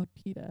 Yeah, it's called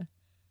pita.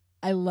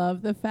 I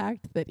love the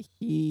fact that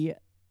he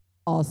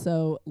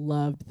also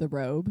loved the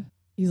robe.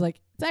 He's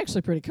like, it's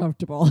actually pretty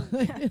comfortable.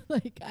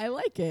 Like, I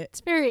like it.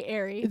 It's very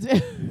airy. It's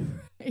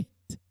right.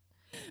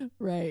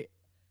 Right.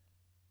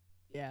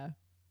 Yeah.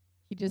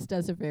 He just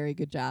does a very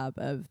good job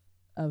of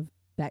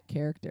that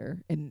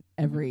character in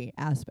every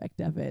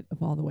aspect of it,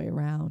 of all the way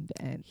around.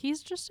 And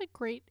He's just a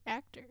great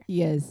actor.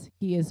 he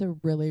is a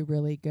really,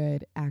 really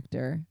good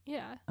actor.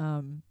 Yeah.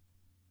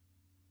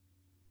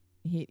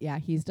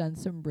 He's done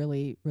some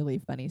really, really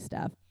funny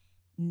stuff.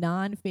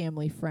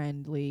 Non-family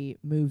friendly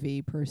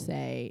movie per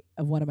se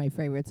of one of my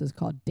favorites is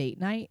called Date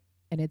Night,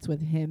 and it's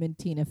with him and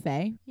Tina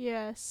Fey.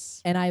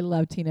 Yes. And I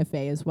love Tina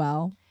Fey as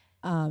well.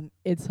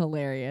 It's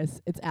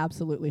hilarious. It's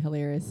absolutely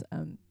hilarious.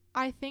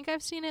 I think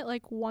I've seen it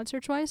like once or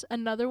twice.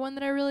 Another one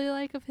that I really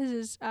like of his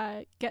is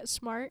Get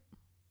Smart.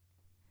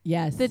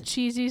 Yes. The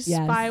cheesy Yes.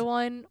 spy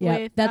one Yeah,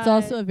 with that's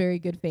also a very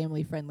good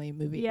family friendly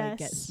movie. Like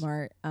Get yes.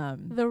 Smart.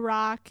 The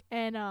Rock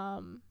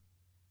and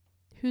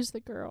who's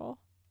the girl?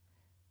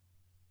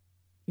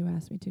 You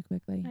asked me too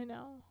quickly. I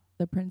know.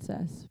 The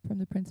princess from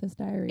The Princess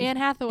Diaries. Anne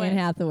Hathaway. Anne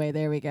Hathaway.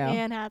 There we go.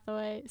 Anne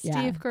Hathaway. Yeah.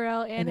 Steve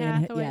Carell, Anne And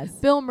Anne- Hathaway. yes.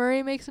 Bill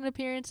Murray makes an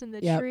appearance in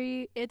The Yep.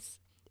 Tree. It's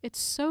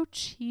so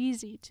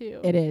cheesy too.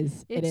 It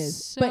is. It It's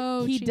is.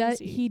 so But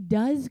cheesy. he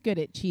does good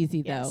at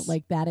cheesy though. Yes.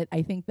 Like that.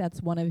 I think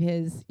that's one of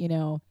his.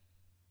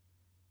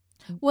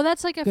 Well,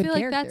 that's like I good feel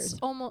like that's characters.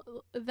 almost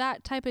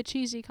that type of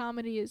cheesy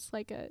comedy is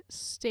like a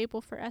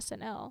staple for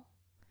SNL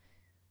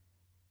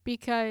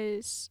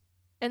because,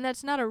 and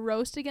that's not a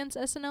roast against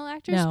SNL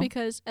actors No.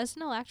 because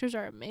SNL actors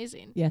are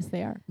amazing. Yes,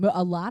 they are.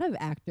 A lot of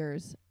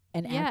actors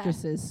and Yeah.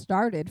 actresses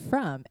started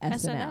from SNL.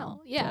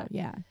 SNL, yeah. So,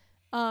 yeah.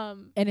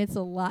 Um, And it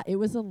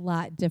was a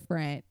lot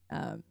different.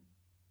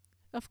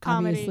 of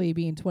comedy. Obviously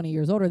being 20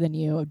 years older than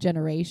you, of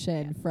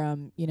generation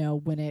from,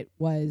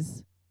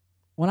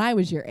 when I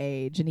was your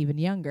age and even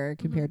younger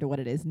compared to what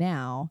it is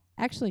now.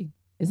 Actually,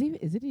 is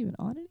it even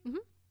on it? Mhm.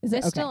 Is it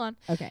It's still on.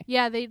 Okay.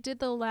 Yeah, they did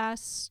the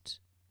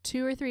last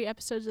 2 or 3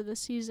 episodes of the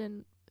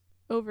season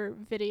over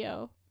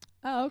video.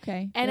 Oh,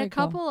 okay. And Very a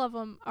couple of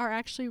them are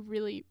actually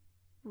really,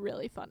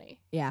 really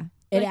funny. Yeah.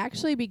 It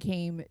actually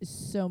became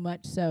so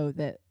much so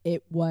that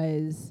it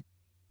was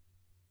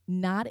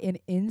not an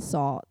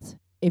insult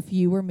if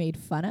you were made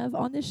fun of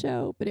on the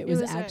show, but it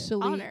was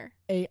actually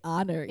an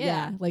honor. Yeah.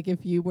 Yeah. Like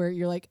if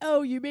you're like,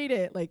 oh, you made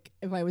it. Like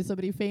if I was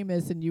somebody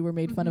famous and you were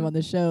made fun of on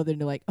the show, then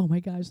you're like, oh my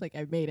gosh, like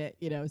I made it,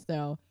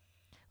 so.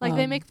 Like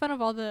they make fun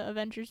of all the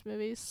Avengers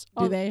movies.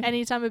 Do they?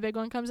 Anytime a big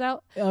one comes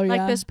out. Oh,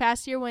 like this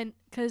past year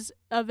because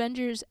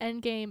Avengers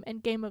Endgame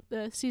and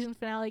the season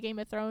finale Game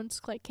of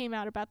Thrones came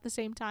out about the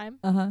same time.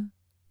 Uh-huh.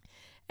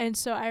 And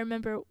so I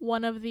remember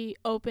one of the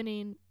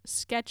opening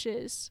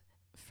sketches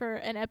for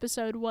an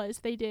episode was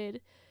they did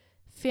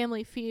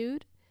Family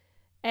Feud,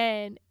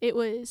 and it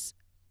was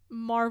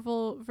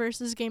Marvel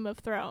versus Game of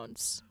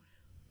Thrones.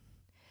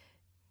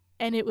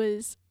 And it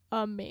was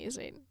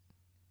amazing.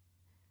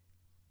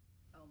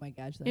 Oh my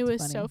gosh, that's it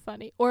was funny. so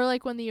funny. Or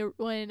like when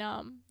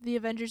the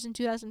Avengers in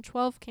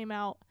 2012 came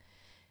out,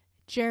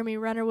 Jeremy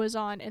Renner was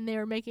on, and they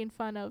were making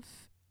fun of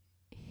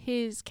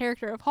his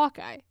character of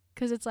Hawkeye.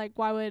 Because it's like,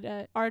 why would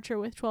an archer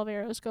with 12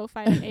 arrows go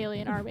fight an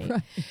alien army?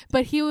 Right.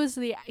 But he was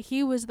the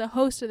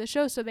host of the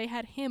show, so they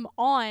had him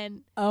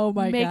on. Oh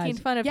my gosh. Making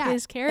fun of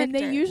his character. And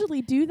they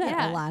usually do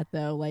that a lot,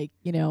 though. Like,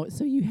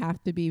 so you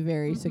have to be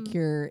very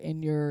secure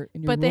in your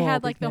But they role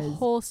had like the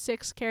whole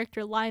 6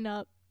 character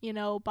lineup.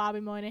 Bobby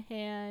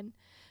Moynihan.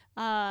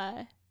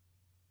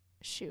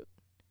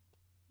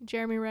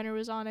 Jeremy Renner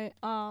was on it.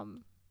 I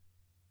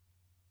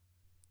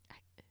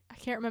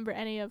can't remember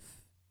any of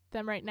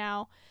them right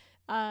now.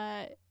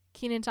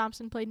 Kenan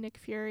Thompson played Nick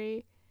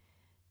Fury.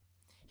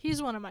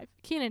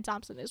 Kenan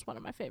Thompson is one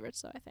of my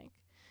favorites, though, I think.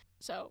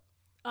 So,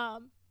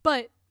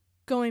 but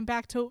going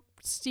back to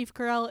Steve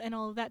Carell and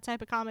all of that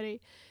type of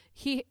comedy,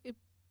 he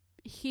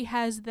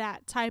has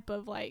that type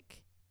of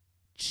like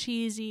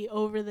cheesy,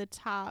 over the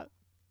top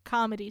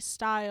comedy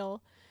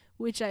style,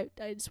 which I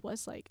just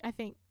was like, I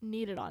think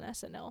needed on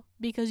SNL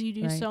because you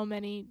do so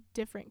many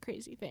different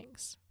crazy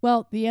things.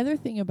 Well, the other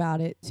thing about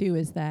it too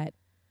is that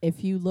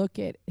if you look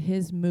at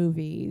his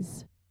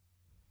movies,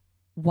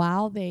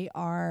 while his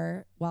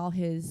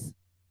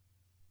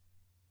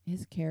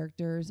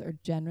characters are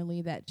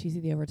generally that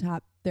cheesy, the over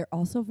top, they're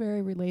also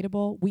very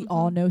relatable. We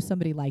all know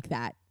somebody like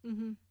that.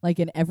 Mm-hmm. Like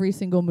in every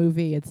single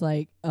movie, it's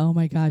like, oh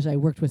my gosh, I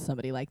worked with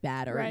somebody like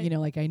that, or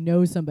like I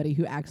know somebody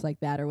who acts like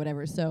that, or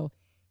whatever. So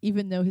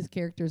even though his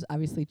characters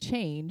obviously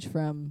change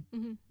from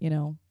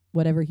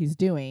whatever he's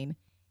doing,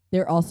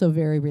 they're also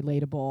very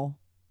relatable.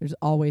 There's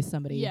always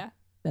somebody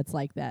that's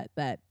like that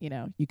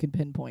you can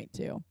pinpoint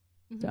to.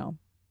 So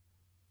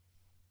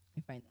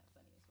I find that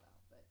funny as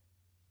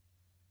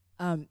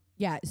well.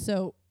 But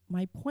so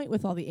my point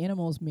with all the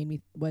animals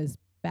was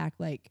back,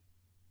 like,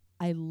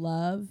 I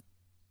love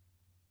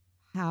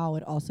how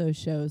it also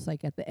shows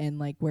like at the end,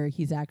 like where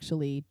he's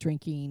actually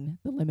drinking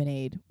the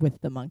lemonade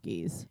with the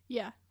monkeys.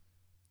 Yeah.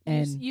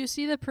 And you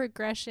see the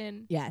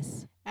progression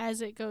yes,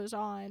 as it goes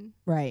on.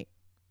 Right.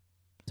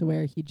 To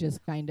where he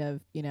just kind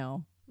of,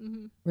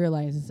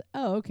 realizes,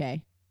 oh,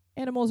 okay,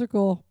 animals are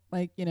cool.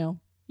 Like,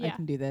 I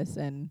can do this.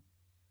 And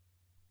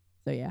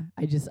so, yeah,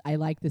 I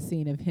like the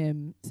scene of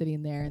him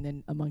sitting there and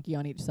then a monkey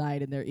on each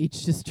side and they're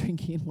each just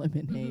drinking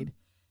lemonade.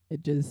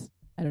 It just,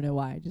 I don't know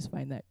why. I just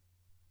find that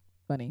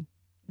funny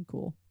and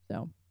cool.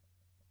 So,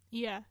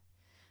 yeah,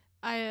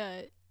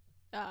 I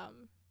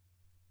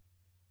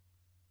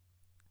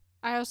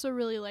also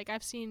really like,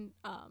 I've seen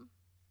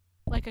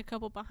like a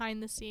couple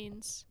behind the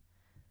scenes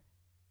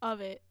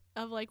of it,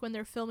 of like when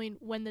they're filming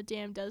when the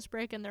dam does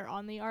break and they're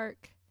on the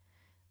ark.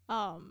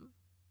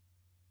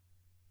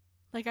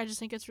 Like I just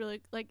think it's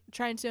really like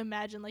trying to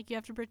imagine, like you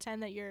have to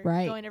pretend that you're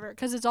going over,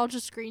 because it's all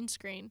just green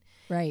screen.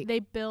 Right. They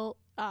built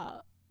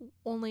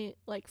only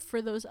like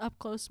for those up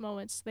close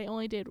moments, they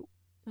only did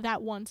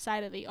that one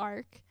side of the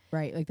ark.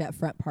 Right, like that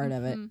front part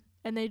of it.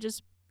 And they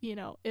just,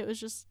 it was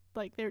just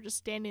like they were just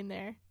standing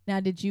there. Now,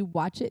 did you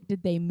watch it?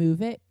 Did they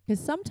move it?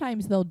 Because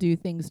sometimes they'll do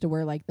things to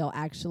where like they'll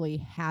actually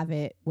have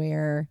it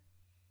where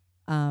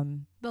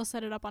they'll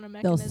set it up on a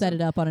mechanism. They'll set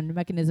it up on a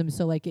mechanism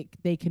so like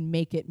they can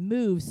make it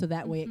move, so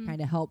that way it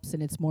kind of helps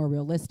and it's more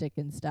realistic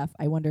and stuff.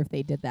 I wonder if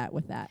they did that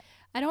with that.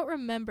 I don't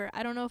remember.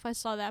 I don't know if I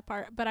saw that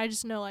part, but I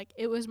just know like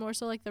it was more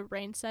so like the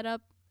rain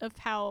setup of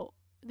how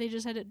they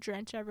just had to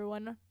drench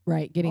everyone.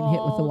 Right, getting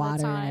hit with the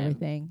water and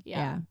everything.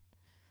 Yeah.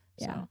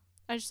 So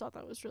I just thought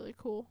that was really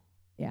cool.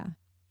 Yeah.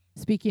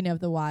 speaking of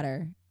the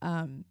water,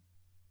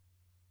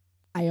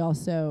 I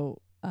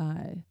also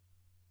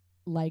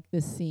like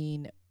the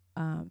scene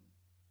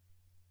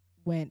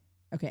when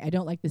I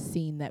don't like the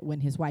scene that when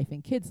his wife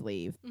and kids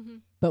leave,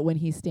 but when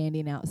he's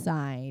standing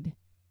outside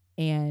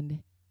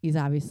and he's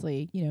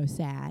obviously,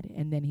 sad,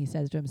 and then he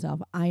says to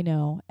himself, I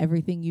know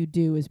everything you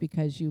do is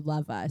because you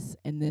love us,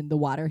 and then the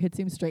water hits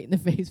him straight in the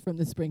face from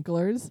the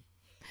sprinklers.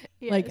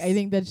 Yes. Like, I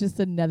think that's just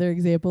another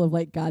example of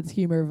like God's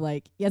humor of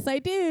like, yes, I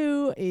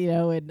do,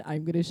 and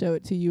I'm going to show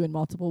it to you in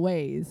multiple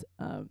ways.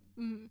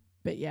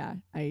 But yeah,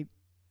 I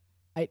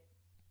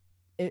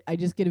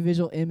just get a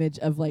visual image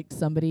of like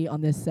somebody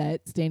on this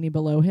set standing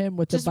below him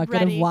with Just a bucket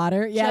ready. of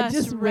water. Yeah, Just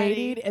just ready.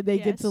 waiting, and they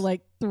get to Yes.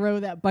 like throw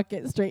that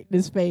bucket straight in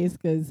his face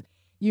because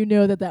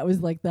that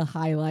was like the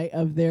highlight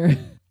of their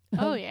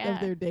Oh, of yeah.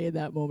 their day in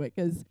that moment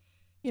because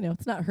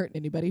it's not hurting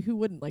anybody. Who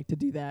wouldn't like to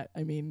do that?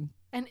 I mean,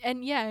 And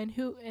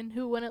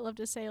who wouldn't love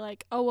to say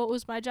like, oh, what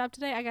was my job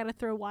today? I gotta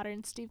throw water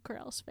in Steve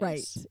Carell's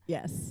face. right?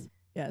 Yes.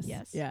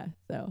 Yes. Yeah.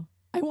 So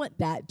I want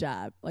that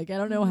job. Like, I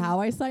don't know Mhm.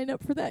 how I signed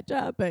up for that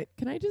job, but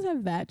can I just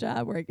have that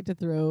job where I get to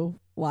throw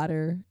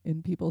water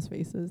in people's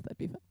faces? That'd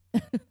be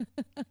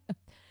fun.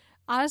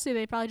 Honestly,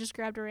 they probably just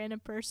grabbed a random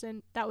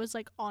person that was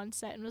like on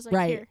set and was like,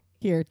 Right.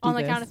 Here, do on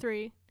the count of this.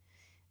 3.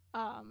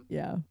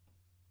 Yeah.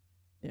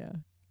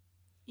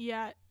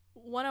 Yeah,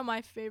 one of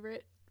my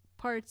favorite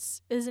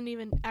parts isn't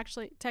even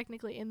actually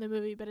technically in the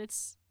movie, but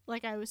it's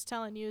like I was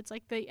telling you, it's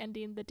like the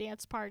ending, the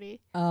dance party.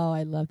 Oh,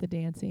 I love the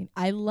dancing.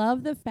 I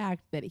love the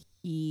fact that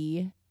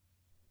he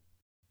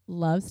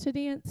loves to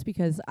dance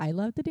because I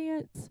love to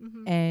dance.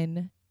 Mhm.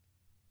 And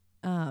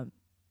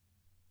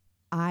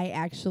I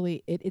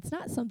actually it's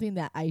not something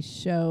that I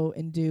show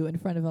and do in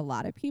front of a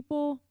lot of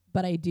people,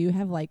 but I do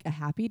have like a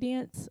happy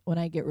dance when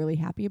I get really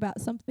happy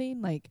about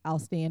something. Like, I'll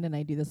stand and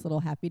I do this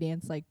little happy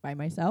dance like by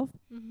myself.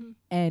 Mhm.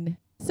 And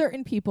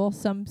certain people,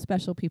 some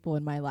special people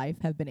in my life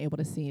have been able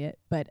to see it,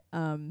 but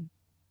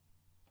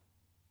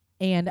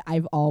and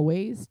I've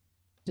always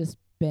just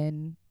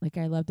been like,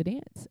 I love to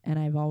dance, and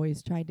I've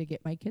always tried to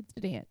get my kids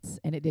to dance,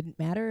 and it didn't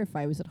matter if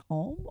I was at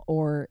home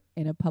or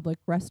in a public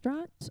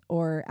restaurant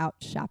or out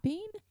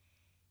shopping.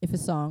 If a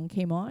song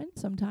came on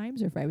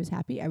sometimes, or if I was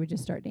happy, I would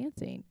just start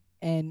dancing.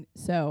 And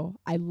so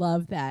I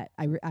love that.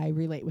 I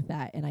relate with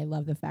that, and I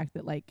love the fact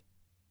that like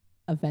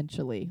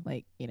eventually,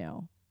 like,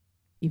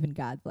 even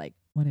God's like,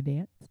 want to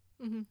dance,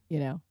 Mhm.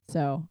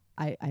 So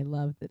I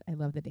love that. I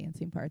love the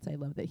dancing parts. I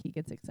love that he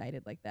gets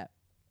excited like that.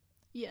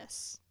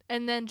 Yes.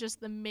 And then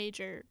just the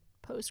major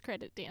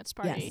post-credit dance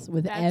party. Yes,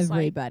 with That's like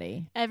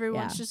everybody.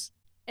 everyone's Yeah. just,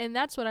 and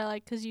that's what I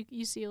like, 'cause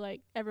you see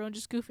like everyone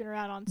just goofing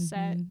around on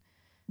set.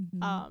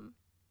 Mhm.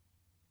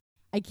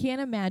 I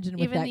can't imagine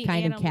with even that the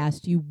kind of animal-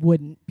 cast you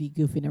wouldn't be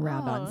goofing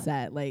around Oh, on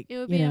set. Like, It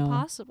would be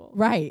impossible.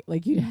 Right.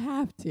 Like, you'd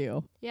have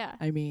to. Yeah.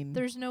 I mean,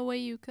 There's no way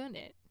you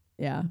couldn't.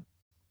 yeah.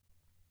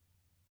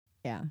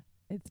 Yeah.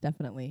 It's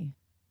definitely,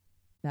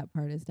 that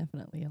part is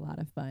definitely a lot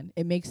of fun.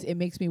 It makes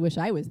me wish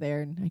I was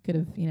there and I could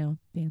have,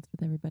 danced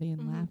with everybody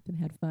and Mhm. laughed and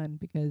had fun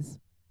because,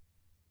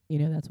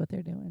 that's what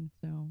they're doing.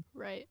 So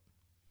Right.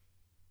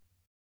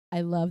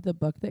 I love the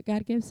book that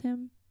God gives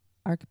him,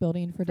 Ark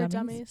Building for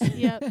Dummies.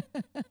 Yep.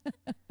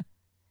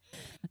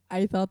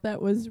 I thought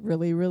that was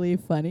really, really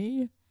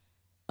funny.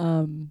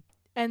 And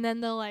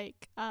then the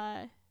like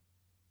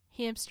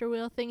hamster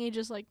wheel thingy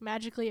just like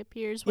magically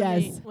appears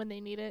when Yes. they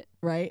need it.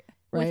 Right.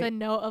 With a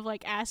note of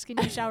like, ask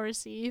and you shall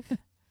receive.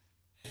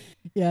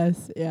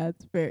 Yes. Yeah.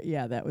 It's very.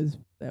 Yeah. That was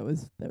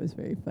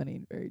very funny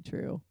and very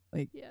true.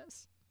 Like,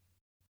 Yes.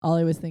 all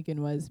I was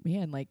thinking was,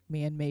 man, like,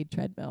 man-made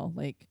treadmill.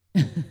 Like,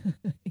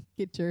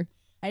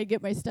 I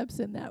get my steps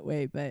in that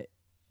way, but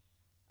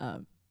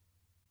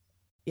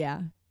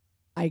yeah,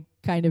 I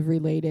kind of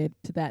related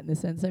to that in the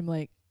sense I'm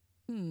like,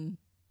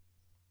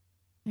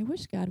 I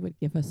wish God would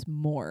give us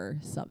more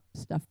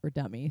stuff for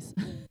dummies.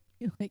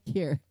 Like,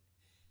 here,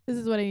 this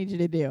is what I need you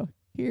to do.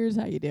 Here's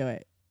how you do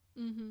it.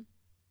 Mhm.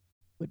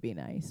 Would be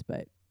nice,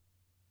 but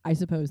I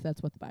suppose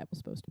that's what the Bible's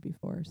supposed to be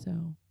for.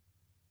 So,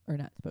 or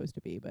not supposed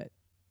to be, but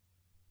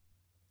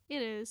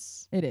It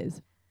is. it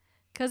is.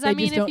 'Cause I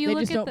mean, if you they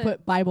look just at don't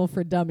put Bible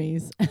for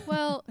dummies,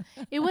 well,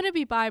 it wouldn't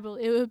be Bible.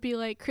 It would be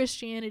like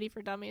Christianity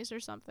for dummies or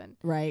something.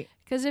 right?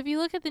 'Cause if you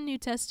look at the New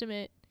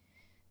Testament,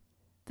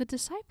 the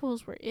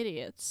disciples were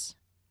idiots.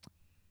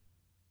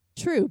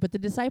 True, but the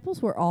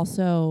disciples were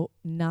also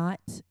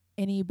not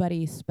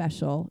anybody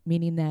special,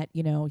 meaning that,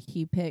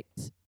 he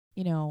picked,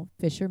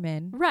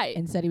 fishermen Right.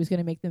 and said he was going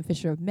to make them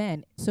fisher of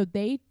men. So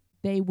they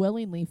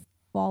willingly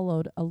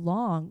followed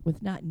along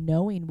with not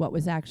knowing what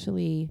was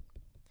actually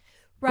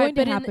Right. going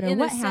to But happen or in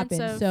what the sense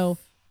happened. of, So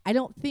I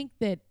don't think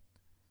that,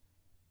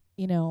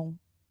 you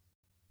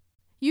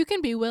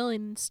can be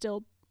willing and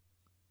still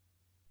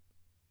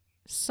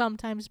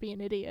sometimes be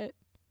an idiot.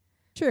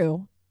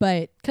 true,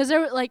 but 'Cause there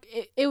were like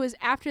it was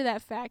after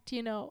that fact,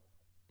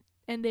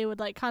 and they would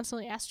like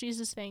constantly ask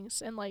Jesus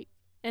things and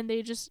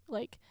they just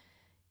like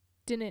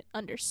didn't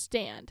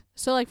understand.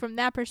 So like from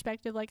that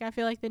perspective, like I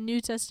feel like the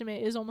New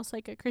Testament is almost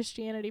like a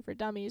Christianity for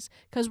dummies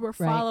 'cause we're Right.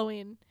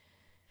 following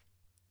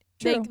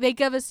True. They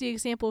give us the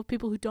example of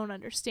people who don't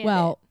understand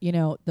Well, you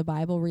know, the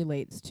Bible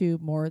relates to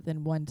more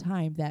than one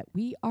time that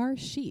we are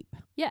sheep. it.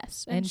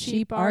 Yes. And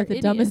sheep are the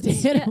dumbest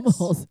idiots.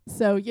 animals.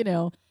 So, you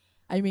know,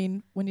 I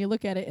mean, when you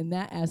look at it in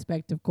that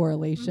aspect of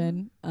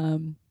correlation,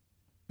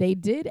 they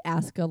did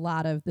ask a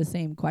lot of the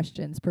same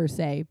questions per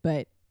se,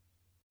 but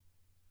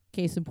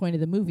case in point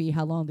of the movie,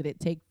 how long did it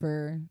take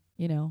for,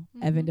 you know,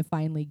 Evan to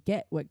finally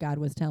get what God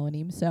was telling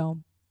him? So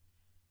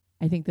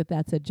I think that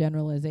that's a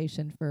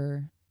generalization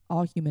for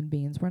all human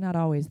beings. We're not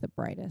always the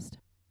brightest.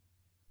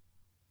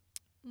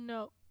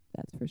 No,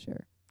 That's for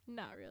sure.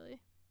 not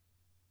really.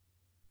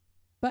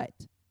 But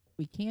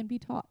we can be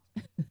taught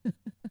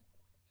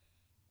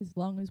as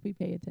long as we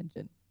pay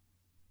attention.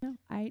 No,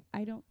 I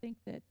don't think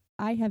that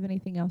I have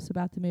anything else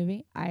about the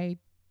movie. I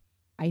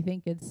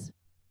think it's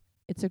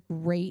a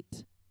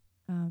great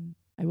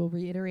I will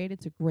reiterate,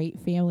 it's a great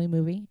family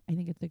movie. I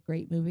think it's a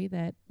great movie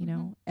that, you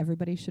know,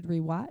 everybody should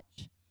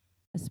rewatch,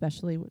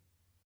 especially with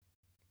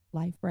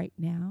life right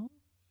now.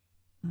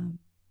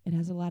 It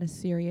has a lot of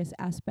serious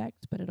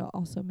aspects, but it'll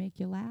also make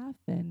you laugh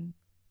and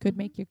could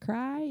make you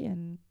cry,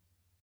 and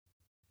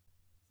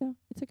so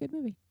it's a good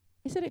movie.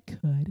 I said it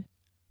could.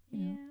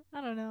 You know.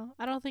 I don't know.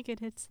 I don't think it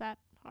hits that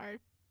hard.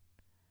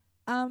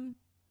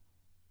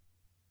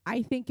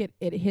 I think it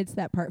hits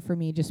that part for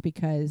me just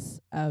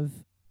because of,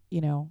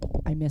 you know,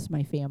 I miss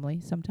my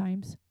family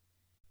sometimes,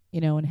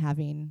 you know, and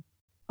having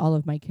all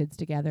of my kids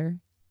together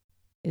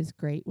is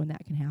great when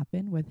that can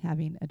happen with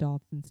having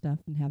adults and stuff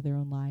and have their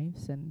own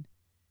lives. And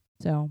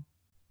so,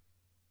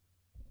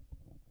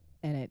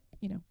 and it,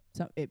 you know,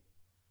 so it's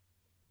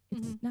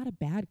not a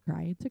bad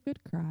cry. It's a good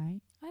cry.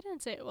 I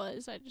didn't say it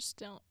was. I just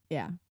don't.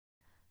 Yeah.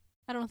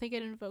 I don't think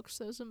it invokes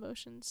those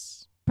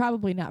emotions.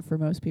 Probably not for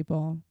most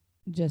people.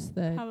 Just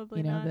the,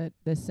 Probably you know, not.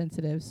 the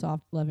sensitive,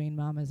 soft, loving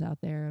mamas out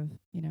there of,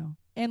 you know,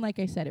 and like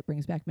I said, it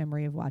brings back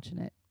memory of watching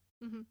it,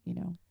 you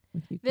know,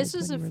 with you. This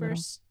kids is when the you were little.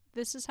 first.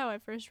 This is how I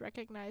first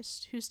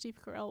recognized who Steve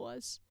Carell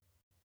was.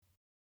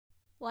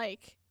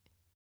 Like,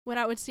 when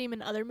I would see him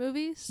in other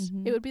movies,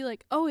 it would be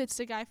like, oh, it's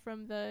the guy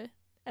from the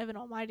Evan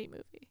Almighty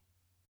movie.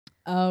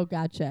 Oh,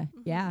 gotcha.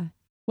 Yeah.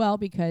 Well,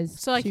 because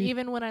So, like,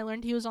 even when I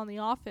learned he was on The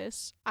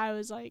Office, I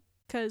was like,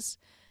 because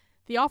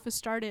The Office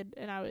started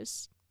and I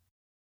was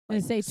I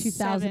was like gonna say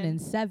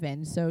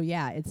 2007. So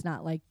yeah, it's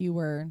not like you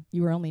were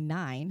only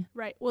 9.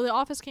 Right. Well, The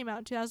Office came out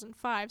in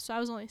 2005, so I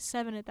was only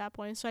 7 at that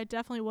point. So I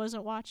definitely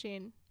wasn't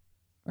watching.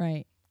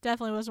 Right.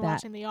 Definitely wasn't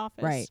watching The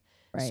Office. Right.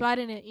 So I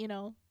didn't,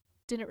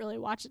 didn't really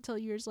watch it till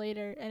years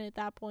later. And at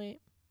that point,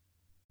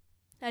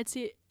 I'd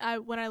see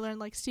when I learned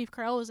like Steve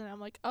Carell was in it, I'm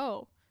like,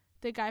 oh,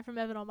 the guy from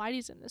Evan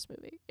Almighty's in this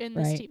movie, in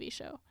this TV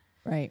show.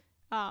 Right.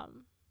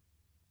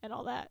 And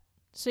all that.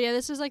 So yeah,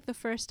 this is like the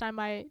first time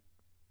I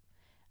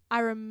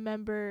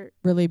remember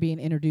really being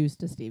introduced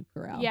to Steve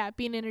Carell. Yeah,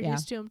 being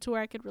introduced to him to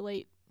where I could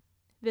relate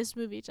this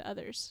movie to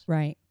others.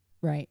 Right.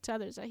 Right. To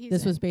others that he's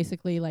This in. was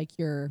basically like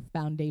your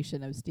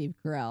foundation of Steve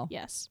Carell.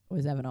 Yes.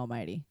 Was Evan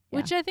Almighty. Yeah.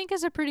 Which I think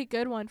is a pretty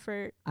good one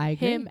for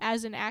him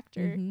as an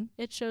actor.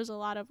 It shows a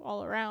lot of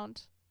all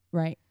around.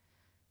 Right.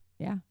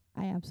 Yeah,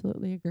 I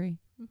absolutely agree.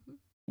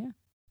 Yeah.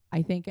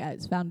 I think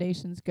as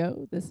foundations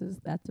go, that's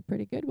a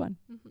pretty good one.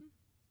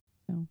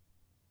 So,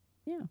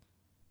 yeah.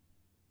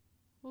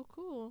 Well,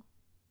 cool.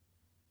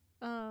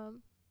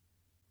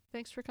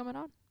 Thanks for coming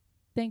on.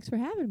 Thanks for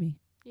having me.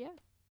 Yeah.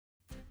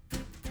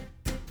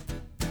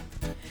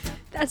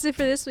 That's it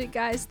for this week,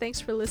 guys. Thanks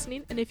for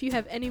listening. And if you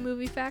have any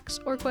movie facts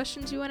or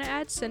questions you want to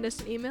add, send us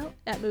an email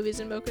at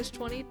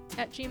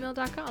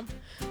moviesandmochas20@gmail.com.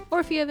 Or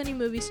if you have any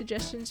movie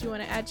suggestions you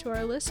want to add to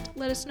our list,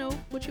 let us know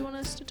what you want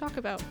us to talk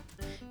about.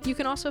 You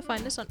can also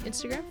find us on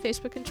Instagram,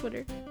 Facebook, and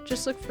Twitter.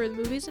 Just look for the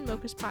Movies and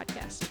Mochas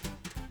podcast.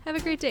 Have a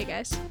great day,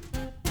 guys.